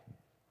 Yeah.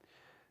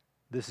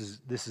 This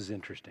is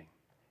interesting.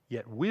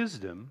 Yet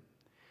wisdom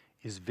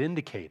is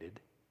vindicated,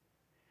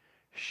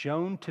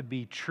 shown to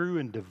be true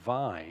and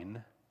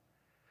divine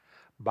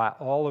by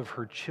all of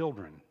her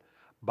children,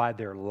 by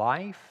their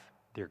life,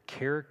 their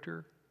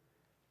character,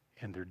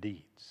 and their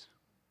deeds.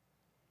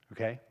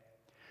 Okay?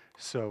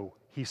 So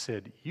he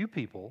said, you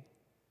people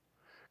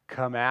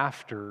came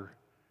after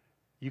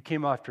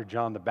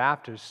John the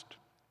Baptist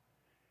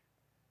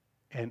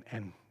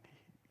and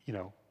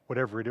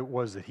whatever it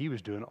was that he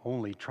was doing,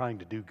 only trying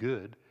to do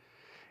good.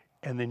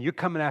 And then you're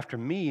coming after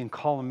me and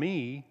calling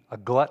me a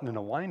glutton and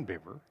a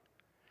winebibber.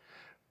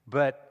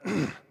 But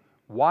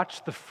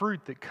watch the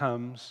fruit that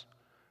comes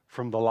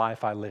from the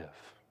life I live.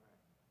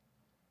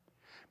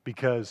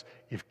 Because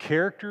if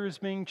character is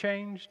being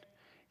changed,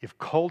 if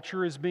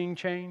culture is being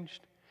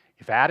changed,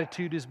 if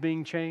attitude is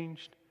being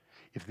changed,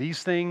 if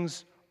these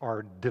things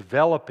are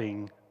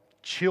developing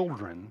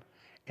children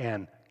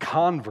and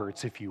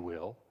converts, if you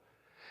will,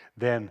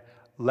 then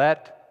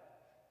let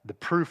the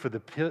proof of the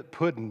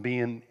pudding be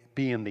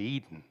in the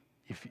eating,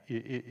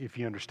 if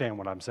you understand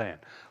what I'm saying.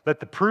 Let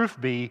the proof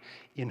be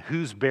in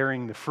who's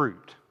bearing the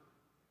fruit.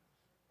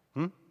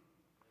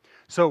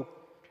 So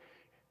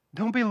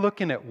don't be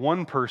looking at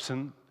one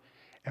person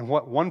and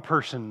what one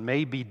person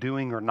may be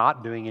doing or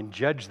not doing and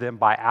judge them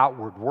by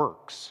outward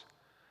works.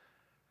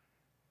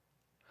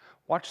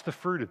 Watch the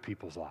fruit of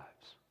people's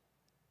lives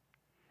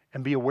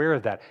and be aware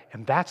of that.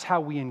 And that's how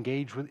we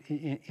engage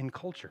in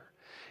culture.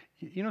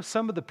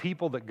 Some of the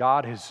people that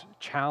God has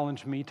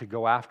challenged me to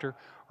go after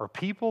are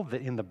people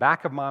that in the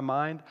back of my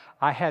mind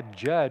I had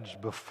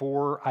judged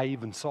before I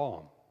even saw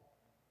them.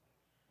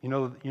 You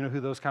know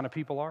who those kind of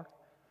people are?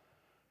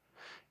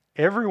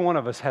 Every one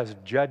of us has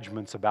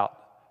judgments about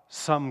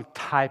some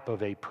type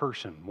of a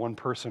person, one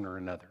person or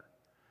another.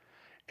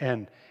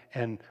 And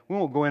we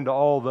won't go into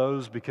all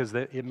those because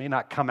it may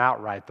not come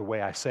out right the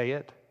way I say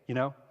it,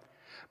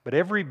 But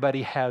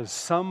everybody has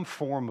some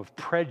form of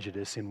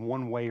prejudice in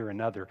one way or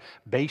another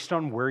based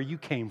on where you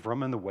came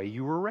from and the way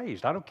you were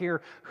raised. I don't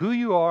care who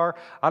you are,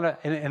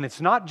 and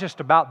it's not just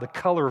about the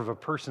color of a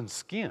person's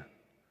skin.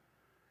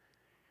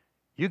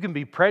 You can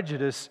be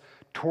prejudiced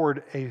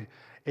toward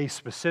a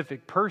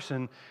specific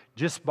person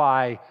just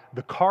by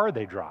the car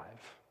they drive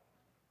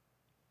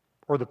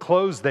or the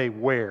clothes they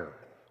wear,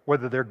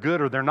 whether they're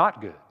good or they're not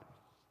good.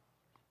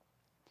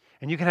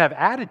 And you can have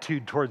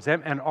attitude towards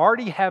them and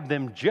already have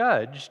them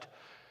judged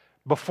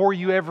before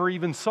you ever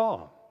even saw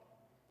them.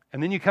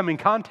 And then you come in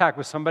contact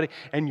with somebody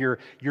and your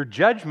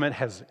judgment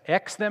has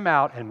X'd them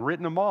out and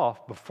written them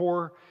off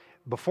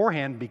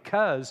beforehand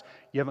because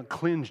you haven't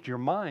cleansed your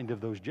mind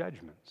of those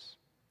judgments.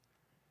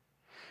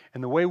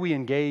 And the way we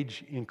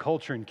engage in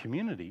culture and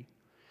community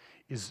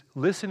is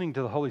listening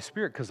to the Holy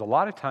Spirit, because a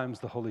lot of times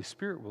the Holy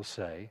Spirit will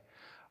say,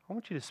 I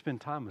want you to spend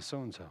time with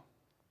so-and-so.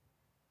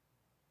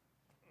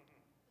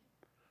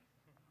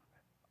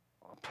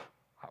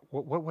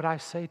 What would I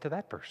say to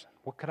that person?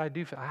 What could I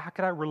do? How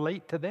could I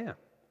relate to them?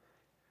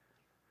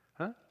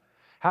 Huh?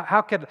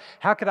 How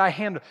could I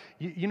handle?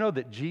 You know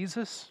that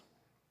Jesus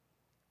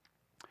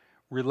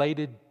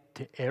related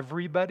to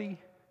everybody,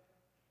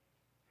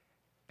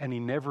 and he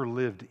never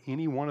lived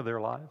any one of their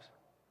lives?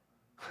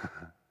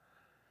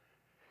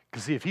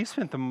 Because see, if he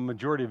spent the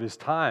majority of his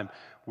time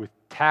with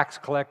tax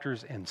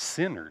collectors and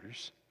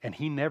sinners, and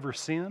he never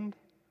sinned,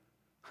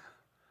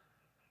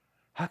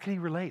 how could he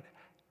relate?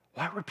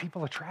 Why were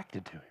people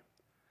attracted to him?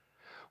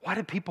 Why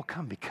did people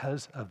come?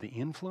 Because of the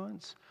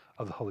influence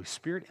of the Holy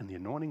Spirit and the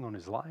anointing on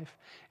his life,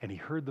 and he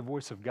heard the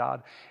voice of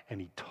God,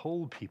 and he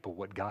told people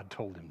what God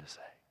told him to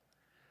say.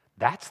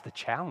 That's the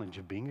challenge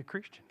of being a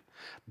Christian.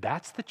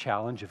 That's the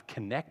challenge of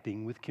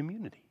connecting with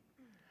community.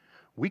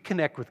 We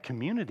connect with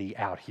community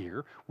out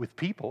here with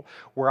people.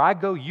 Where I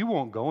go, you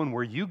won't go, and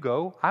where you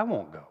go, I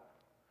won't go.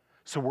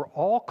 So we're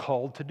all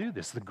called to do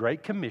this. The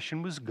Great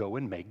Commission was go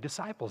and make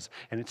disciples,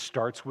 and it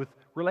starts with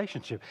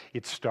relationship.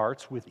 It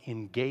starts with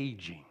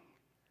engaging.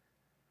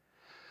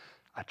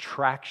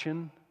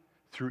 Attraction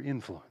through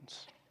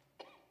influence.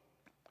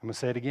 I'm going to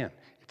say it again.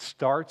 It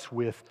starts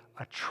with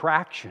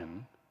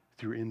attraction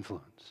through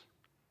influence.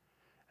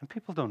 And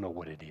people don't know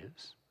what it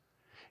is.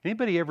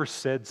 Anybody ever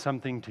said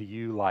something to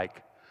you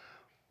like,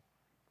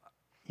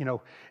 you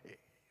know,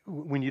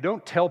 when you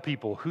don't tell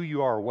people who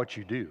you are or what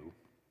you do,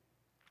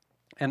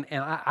 and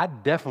I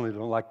definitely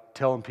don't like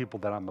telling people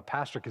that I'm a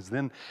pastor, because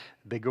then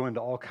they go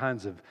into all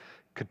kinds of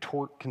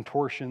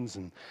contortions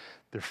and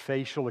their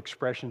facial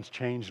expressions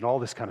change and all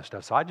this kind of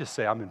stuff. So I just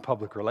say I'm in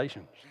public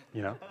relations,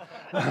 you know,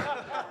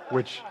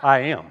 which I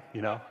am,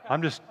 you know.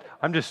 I'm just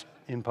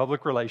in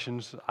public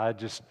relations. I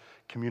just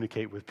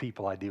communicate with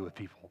people. I deal with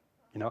people,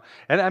 you know.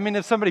 And I mean,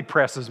 if somebody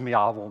presses me,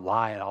 I won't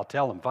lie and I'll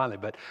tell them finally.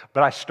 But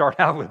I start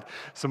out with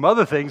some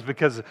other things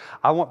because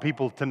I want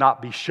people to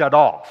not be shut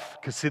off.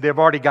 Because see, they've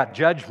already got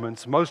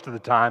judgments most of the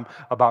time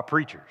about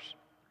preachers.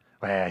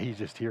 Well, he's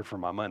just here for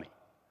my money.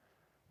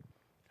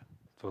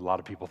 That's what a lot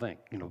of people think,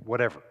 you know,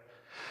 whatever.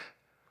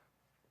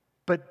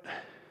 But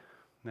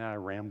now I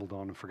rambled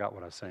on and forgot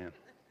what I was saying.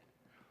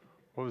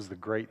 What was the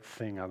great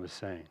thing I was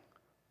saying?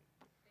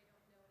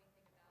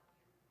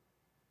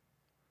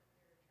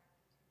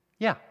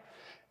 Yeah,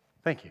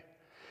 thank you.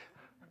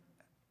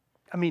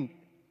 I mean,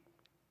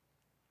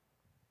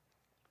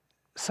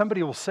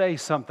 somebody will say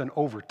something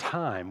over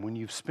time when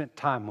you've spent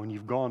time, when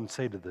you've gone,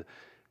 say, to the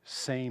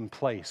same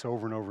place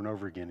over and over and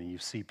over again, and you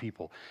see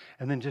people,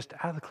 and then just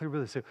out of the clear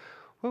blue, they say,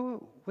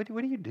 well, what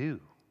do you do?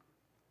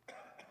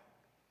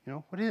 You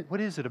know,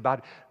 what is it about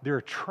it? They're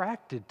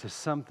attracted to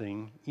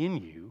something in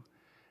you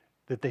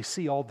that they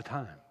see all the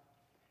time.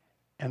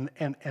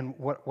 And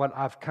what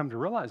I've come to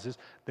realize is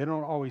they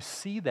don't always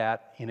see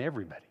that in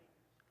everybody.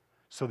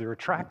 So they're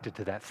attracted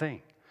to that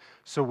thing.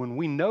 So when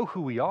we know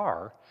who we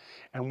are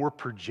and we're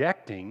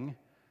projecting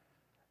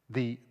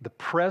the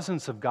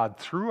presence of God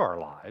through our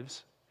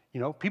lives, you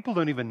know, people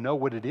don't even know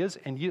what it is.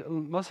 And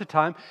most of the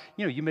time,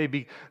 you know, you may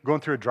be going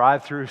through a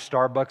drive-through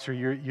Starbucks, or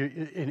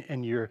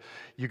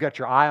you got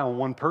your eye on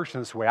one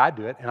person. That's the way I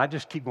do it. And I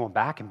just keep going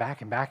back and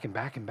back and back and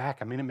back and back.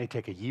 I mean, it may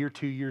take a year,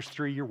 2 years,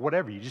 3 years,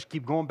 whatever. You just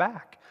keep going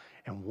back.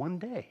 And one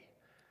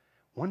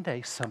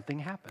day something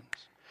happens.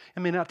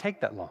 It may not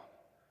take that long.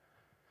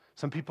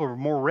 Some people are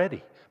more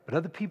ready, but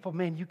other people,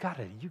 man, you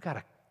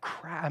gotta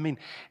cry. I mean,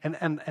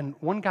 and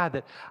one guy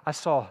that I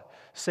saw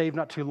saved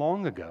not too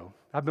long ago,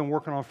 I've been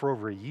working on for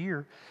over a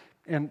year,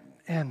 and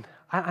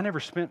I never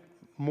spent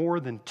more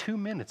than 2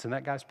 minutes in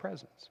that guy's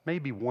presence.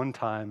 Maybe one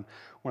time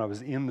when I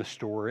was in the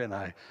store and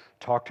I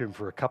talked to him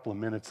for a couple of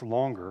minutes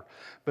longer,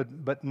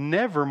 but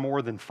never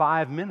more than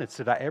 5 minutes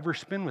did I ever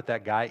spend with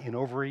that guy in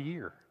over a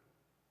year.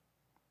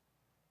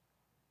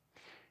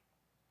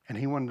 And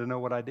he wanted to know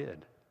what I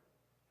did.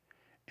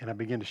 And I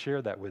began to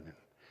share that with him.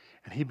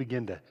 And he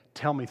began to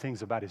tell me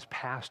things about his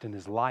past and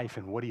his life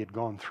and what he had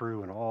gone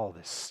through and all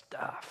this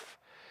stuff.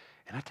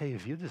 And I tell you,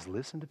 if you just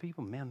listen to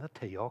people, man, they'll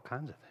tell you all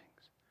kinds of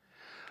things.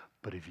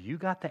 But if you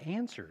got the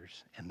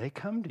answers and they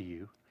come to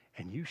you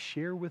and you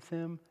share with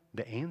them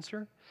the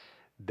answer,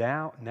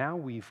 now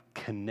we've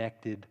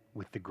connected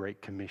with the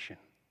Great Commission.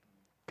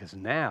 Because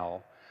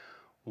now,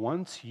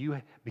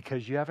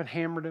 because you haven't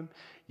hammered them,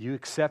 you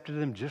accepted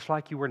them just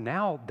like you were.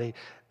 Now they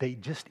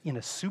just, in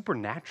a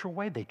supernatural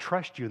way, they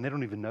trust you and they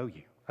don't even know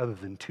you other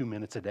than 2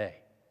 minutes a day.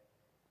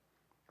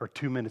 Or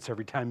 2 minutes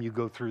every time you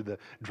go through the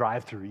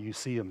drive-through, you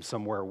see them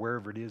somewhere,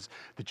 wherever it is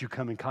that you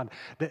come in contact.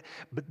 But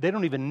they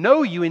don't even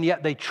know you, and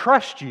yet they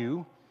trust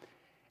you.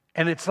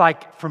 And it's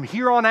like, from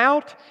here on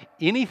out,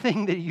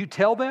 anything that you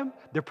tell them,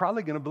 they're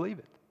probably going to believe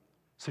it.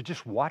 So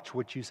just watch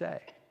what you say.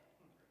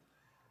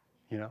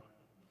 You know?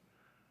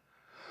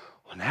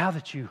 well, now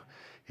that you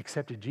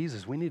accepted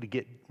Jesus, we need to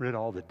get rid of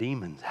all the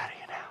demons out of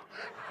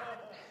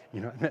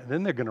you now.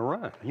 Then they're going to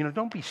run.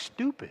 Don't be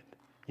stupid.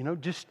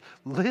 Just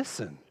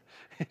listen.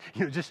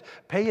 Just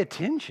pay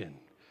attention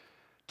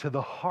to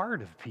the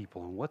heart of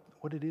people and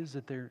what it is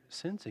that they're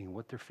sensing and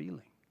what they're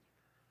feeling.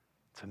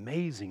 It's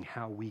amazing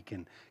how we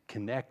can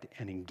connect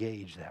and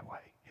engage that way.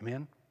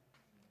 Amen?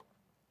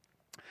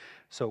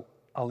 So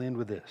I'll end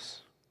with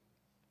this.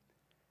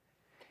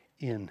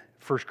 In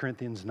 1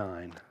 Corinthians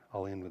 9,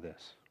 I'll end with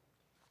this.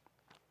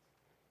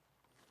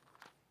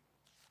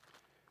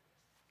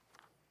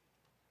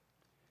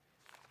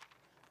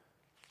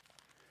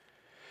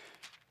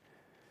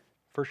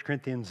 First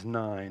Corinthians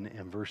 9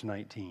 and verse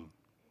 19.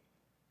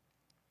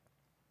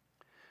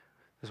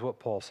 This is what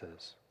Paul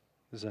says.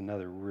 This is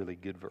another really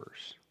good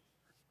verse,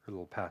 a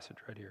little passage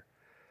right here.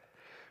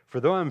 For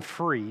though I'm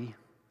free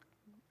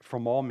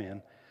from all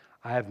men,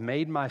 I have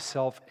made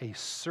myself a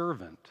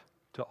servant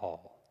to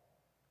all,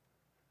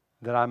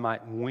 that I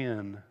might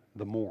win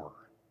the more.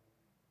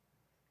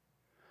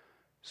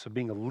 So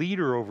being a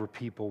leader over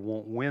people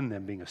won't win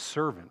them. Being a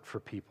servant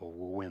for people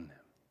will win them.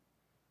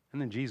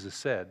 And then Jesus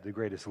said, the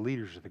greatest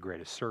leaders are the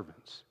greatest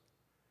servants.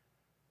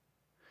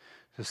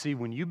 So see,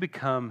 when you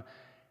become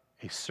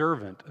a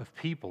servant of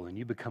people and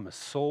you become a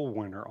soul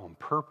winner on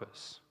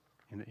purpose,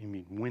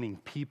 winning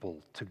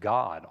people to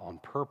God on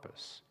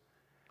purpose,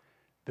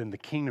 then the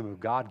kingdom of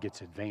God gets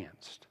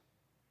advanced.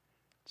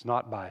 It's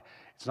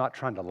not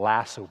trying to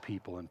lasso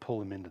people and pull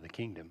them into the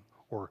kingdom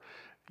or,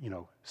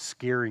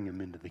 scaring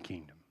them into the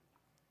kingdom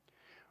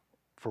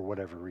for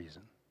whatever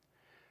reason.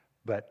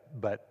 But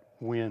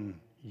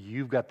when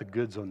you've got the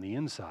goods on the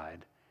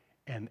inside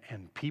and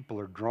people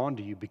are drawn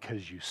to you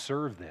because you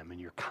serve them and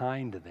you're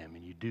kind to them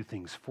and you do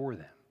things for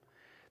them,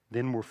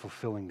 then we're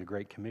fulfilling the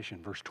Great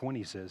Commission. Verse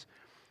 20 says,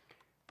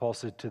 Paul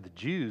said, to the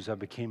Jews I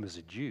became as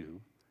a Jew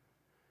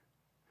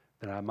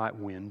that I might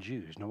win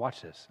Jews. Now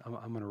watch this.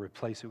 I'm going to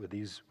replace it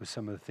with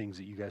some of the things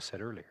that you guys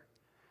said earlier.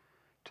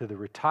 To the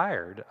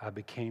retired I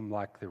became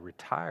like the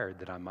retired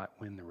that I might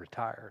win the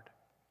retired.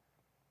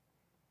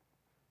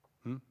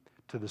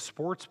 To the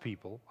sports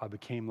people, I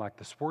became like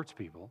the sports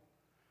people.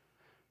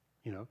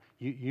 You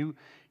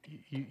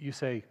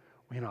say,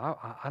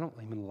 I don't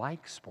even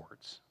like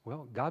sports.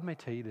 Well, God may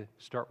tell you to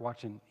start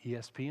watching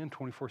ESPN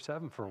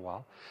 24/7 for a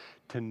while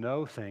to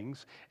know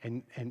things,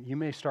 and you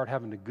may start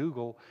having to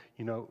Google,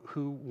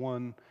 who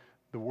won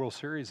the World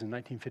Series in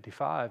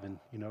 1955, and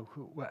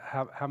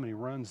how many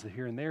runs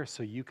here and there,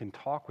 so you can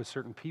talk with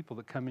certain people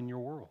that come in your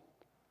world.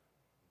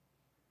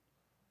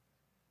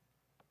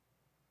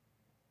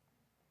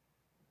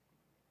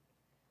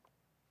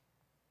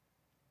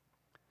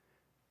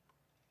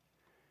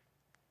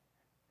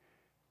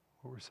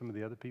 What were some of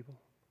the other people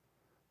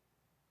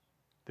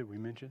that we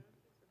mentioned?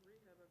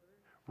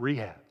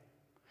 Rehab.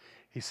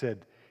 He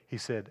said,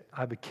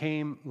 I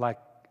became like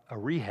a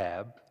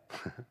rehab,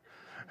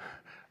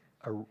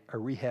 a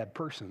rehab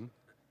person,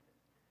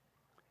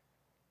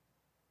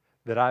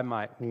 that I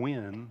might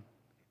win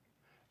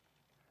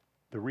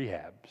the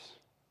rehabs.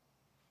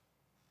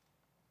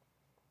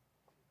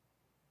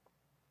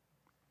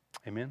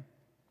 Amen?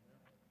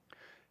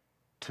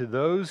 To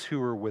those who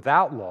are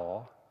without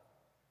law,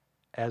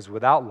 as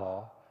without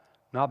law,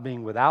 not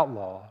being without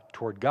law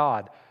toward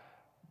God,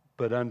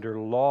 but under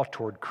law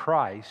toward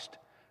Christ,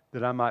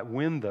 that I might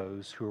win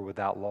those who are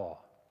without law.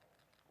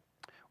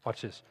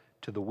 Watch this.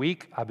 To the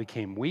weak I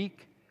became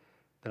weak,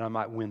 that I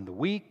might win the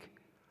weak.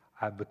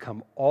 I've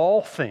become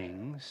all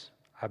things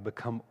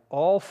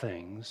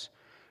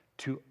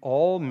to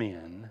all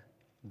men,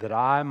 that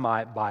I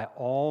might by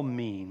all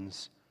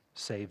means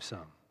save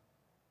some.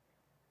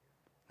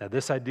 Now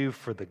this I do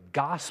for the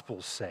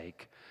gospel's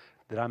sake,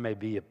 that I may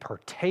be a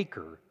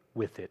partaker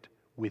with it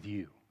with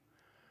you.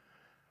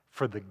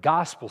 For the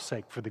gospel's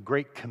sake, for the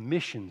Great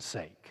Commission's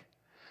sake,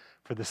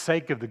 for the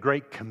sake of the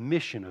Great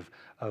Commission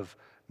of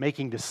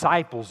making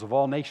disciples of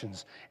all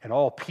nations and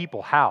all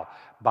people. How?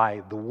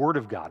 By the Word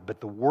of God. But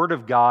the Word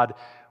of God,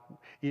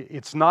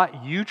 it's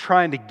not you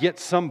trying to get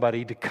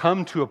somebody to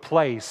come to a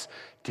place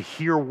to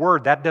hear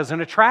Word. That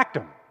doesn't attract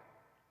them.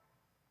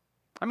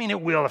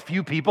 It will a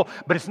few people,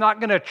 but it's not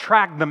going to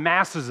attract the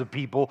masses of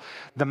people.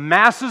 The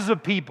masses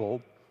of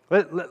people,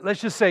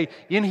 let's just say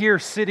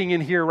sitting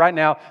in here right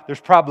now, there's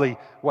probably,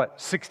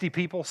 60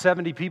 people,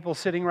 70 people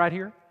sitting right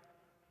here?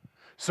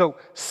 So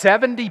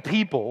 70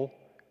 people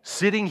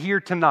sitting here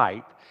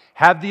tonight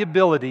have the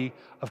ability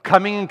of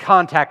coming in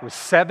contact with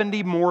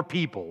 70 more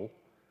people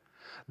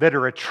that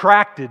are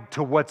attracted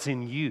to what's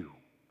in you.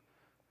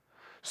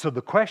 So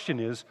the question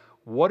is,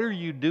 what are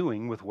you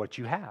doing with what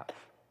you have?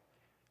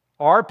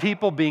 Are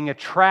people being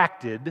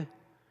attracted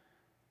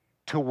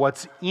to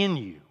what's in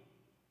you?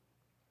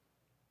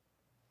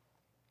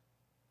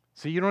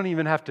 So you don't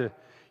even have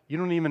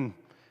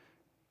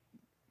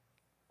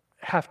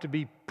to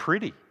be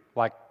pretty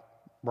like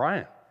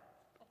Brian.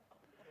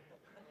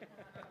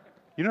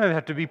 You don't even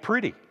have to be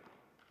pretty.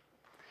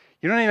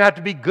 You don't even have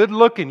to be good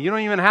looking. You don't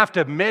even have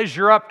to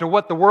measure up to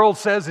what the world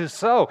says is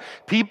so.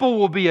 People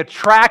will be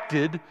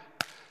attracted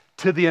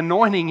to the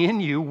anointing in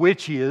you,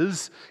 which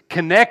is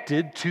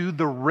connected to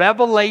the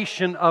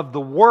revelation of the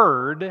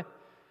Word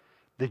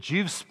that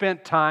you've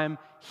spent time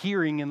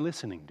hearing and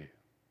listening to.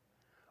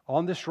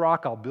 On this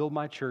rock I'll build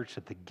my church,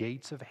 that the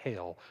gates of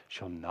hell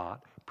shall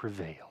not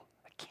prevail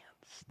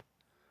against.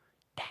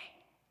 Dang.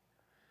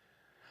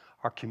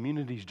 Our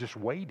community's just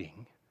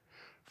waiting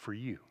for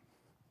you.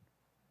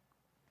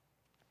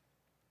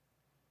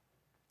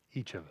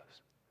 Each of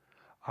us.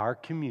 Our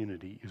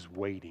community is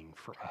waiting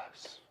for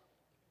us.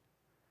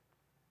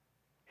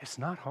 It's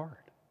not hard.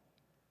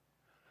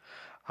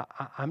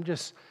 I'm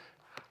just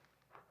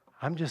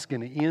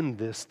going to end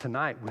this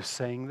tonight with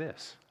saying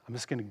this. I'm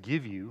just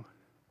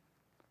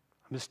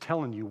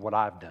telling you what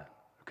I've done,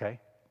 okay?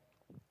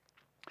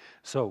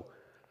 So,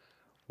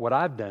 what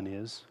I've done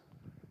is,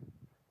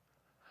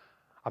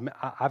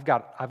 I've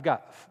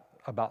got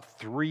about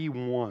 3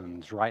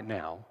 ones right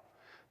now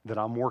that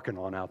I'm working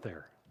on out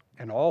there.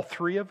 And all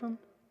 3 of them,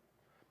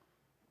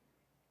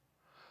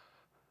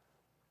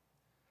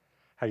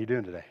 how you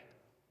doing today,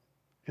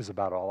 is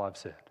about all I've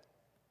said.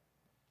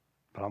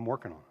 But I'm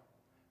working on them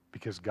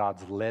because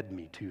God's led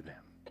me to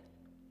them.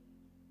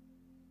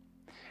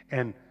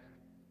 And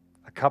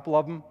a couple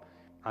of them,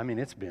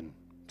 it's been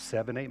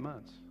 7-8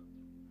 months.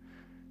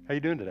 How you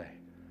doing today?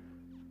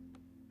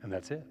 And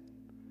that's it.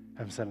 I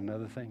haven't said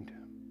another thing to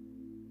him.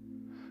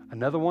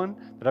 Another one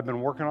that I've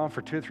been working on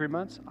for 2 or 3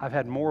 months, I've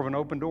had more of an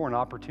open door and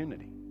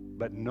opportunity,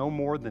 but no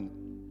more than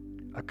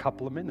a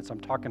couple of minutes. I'm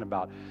talking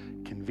about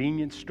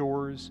convenience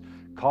stores,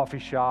 coffee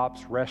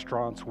shops,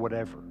 restaurants,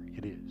 whatever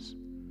it is.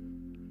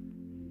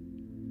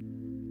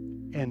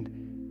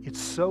 And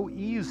it's so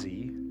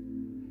easy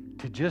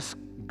to just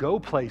go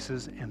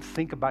places and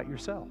think about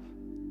yourself.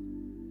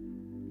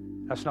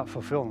 That's not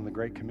fulfilling the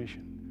Great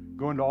Commission.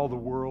 Go into all the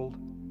world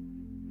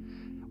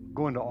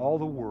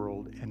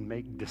and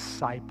make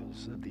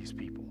disciples of these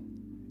people.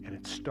 And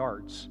it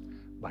starts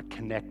by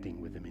connecting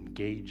with them,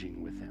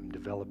 engaging with them,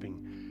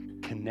 developing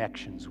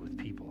connections with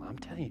people. I'm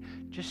telling you,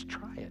 just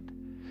try it.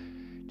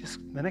 Just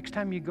the next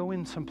time you go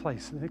in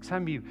someplace, the next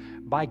time you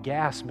buy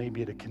gas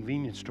maybe at a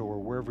convenience store or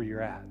wherever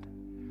you're at,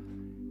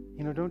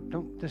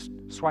 don't just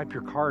swipe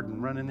your card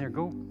and run in there.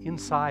 Go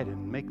inside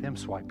and make them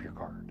swipe your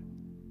card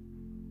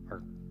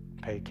or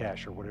pay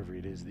cash or whatever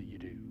it is that you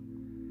do.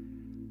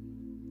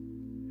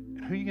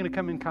 And who are you going to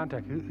come in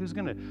contact with? Who's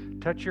going to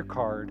touch your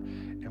card?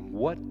 And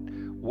what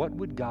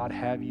would God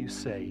have you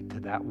say to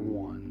that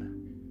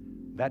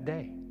one that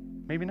day?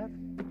 Maybe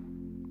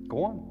nothing.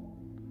 Go on.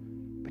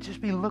 But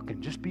just be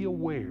looking. Just be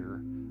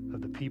aware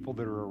of the people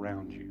that are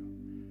around you.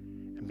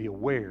 And be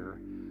aware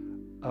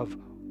of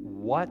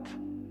what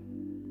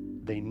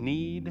they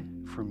need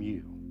from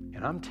you.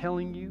 And I'm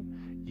telling you,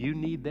 you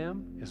need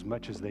them as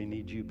much as they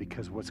need you,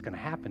 because what's going to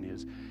happen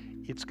is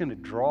it's going to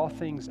draw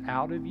things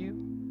out of you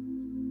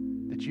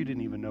that you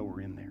didn't even know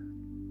were in there.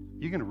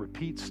 You're going to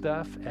repeat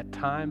stuff at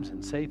times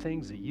and say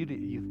things that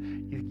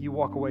you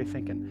walk away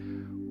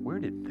thinking, where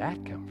did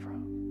that come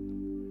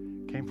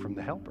from? It came from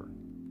the helper.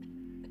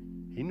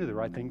 He knew the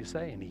right thing to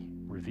say, and he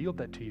revealed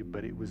that to you,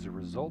 but it was a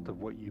result of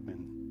what you've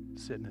been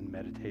sitting and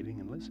meditating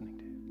and listening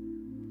to.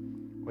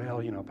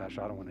 Well,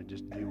 Pastor, I don't want to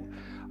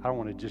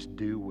just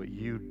do what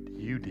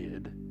you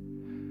did.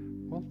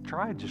 Well,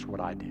 try just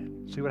what I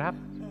did. See what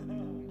happens.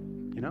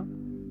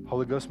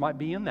 Holy Ghost might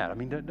be in that.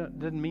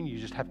 Doesn't mean you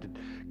just have to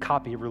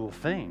copy every little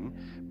thing,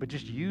 but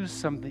just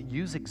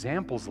use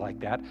examples like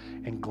that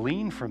and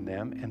glean from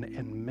them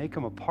and make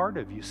them a part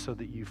of you, so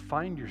that you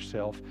find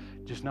yourself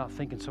just not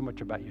thinking so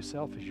much about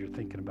yourself as you're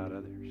thinking about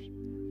others.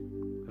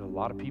 There's a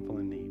lot of people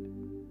in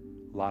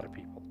need. A lot of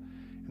people.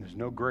 And there's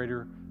no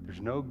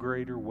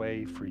greater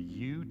way for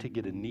you to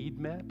get a need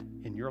met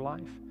in your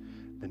life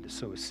than to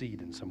sow a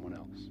seed in someone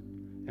else.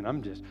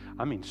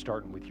 And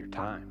starting with your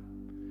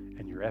time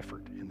and your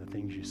effort and the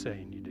things you say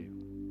and you do.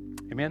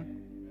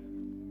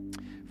 Amen?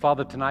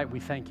 Father, tonight we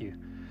thank you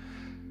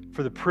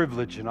for the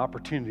privilege and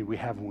opportunity we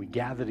have when we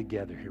gather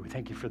together here. We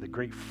thank you for the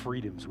great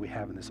freedoms we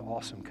have in this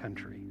awesome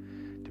country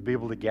to be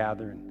able to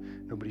gather,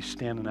 and nobody's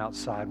standing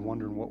outside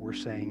wondering what we're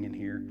saying in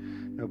here.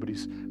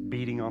 Nobody's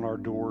beating on our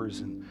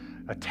doors and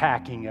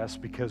attacking us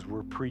because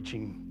we're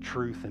preaching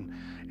truth and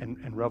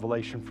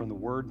revelation from the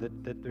Word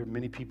that there are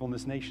many people in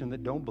this nation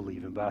that don't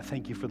believe in. But I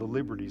thank you for the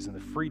liberties and the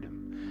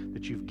freedom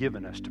that you've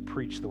given us to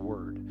preach the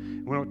Word.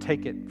 And we don't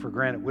take it for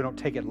granted. We don't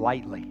take it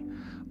lightly,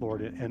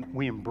 Lord, and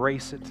we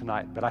embrace it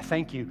tonight. But I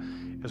thank you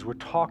as we're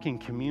talking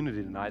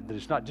community tonight, that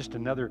it's not just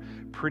another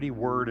pretty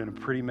word and a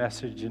pretty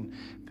message, and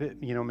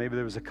maybe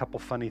there was a couple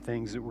funny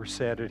things that were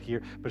said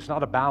here, but it's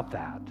not about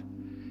that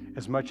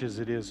as much as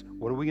it is,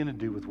 what are we going to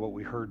do with what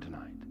we heard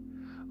tonight?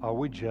 Are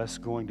we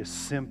just going to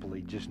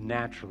simply, just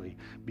naturally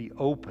be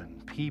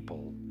open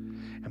people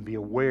and be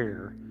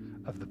aware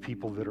of the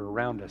people that are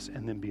around us,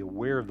 and then be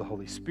aware of the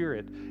Holy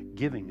Spirit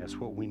giving us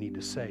what we need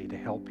to say to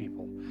help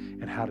people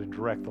and how to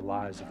direct the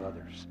lives of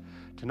others?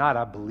 Tonight,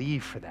 I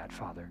believe for that,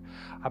 Father.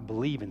 I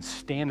believe and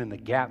stand in the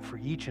gap for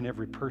each and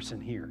every person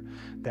here,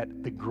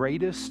 that the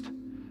greatest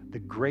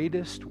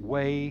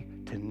way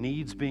to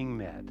needs being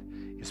met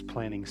is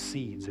planting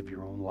seeds of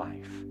your own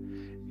life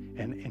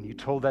And you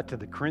told that to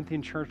the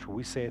Corinthian church. Well,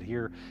 we say it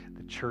here,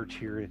 the church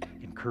here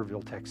in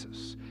Kerrville,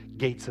 Texas,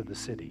 gates of the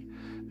city,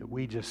 that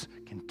we just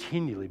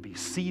continually be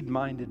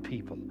seed-minded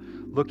people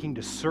looking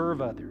to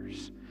serve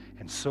others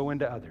and sow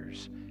into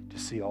others to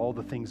see all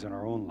the things in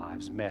our own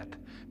lives met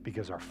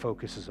because our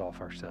focus is off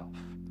ourselves.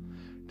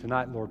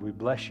 Tonight, Lord, we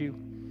bless you.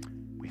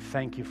 We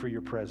thank you for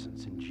your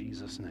presence in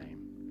Jesus'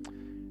 name.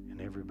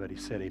 And everybody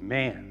said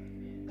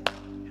amen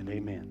and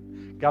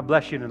amen. God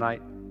bless you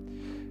tonight.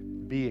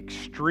 Be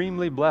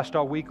extremely blessed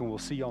all week, and we'll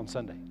see you on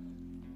Sunday.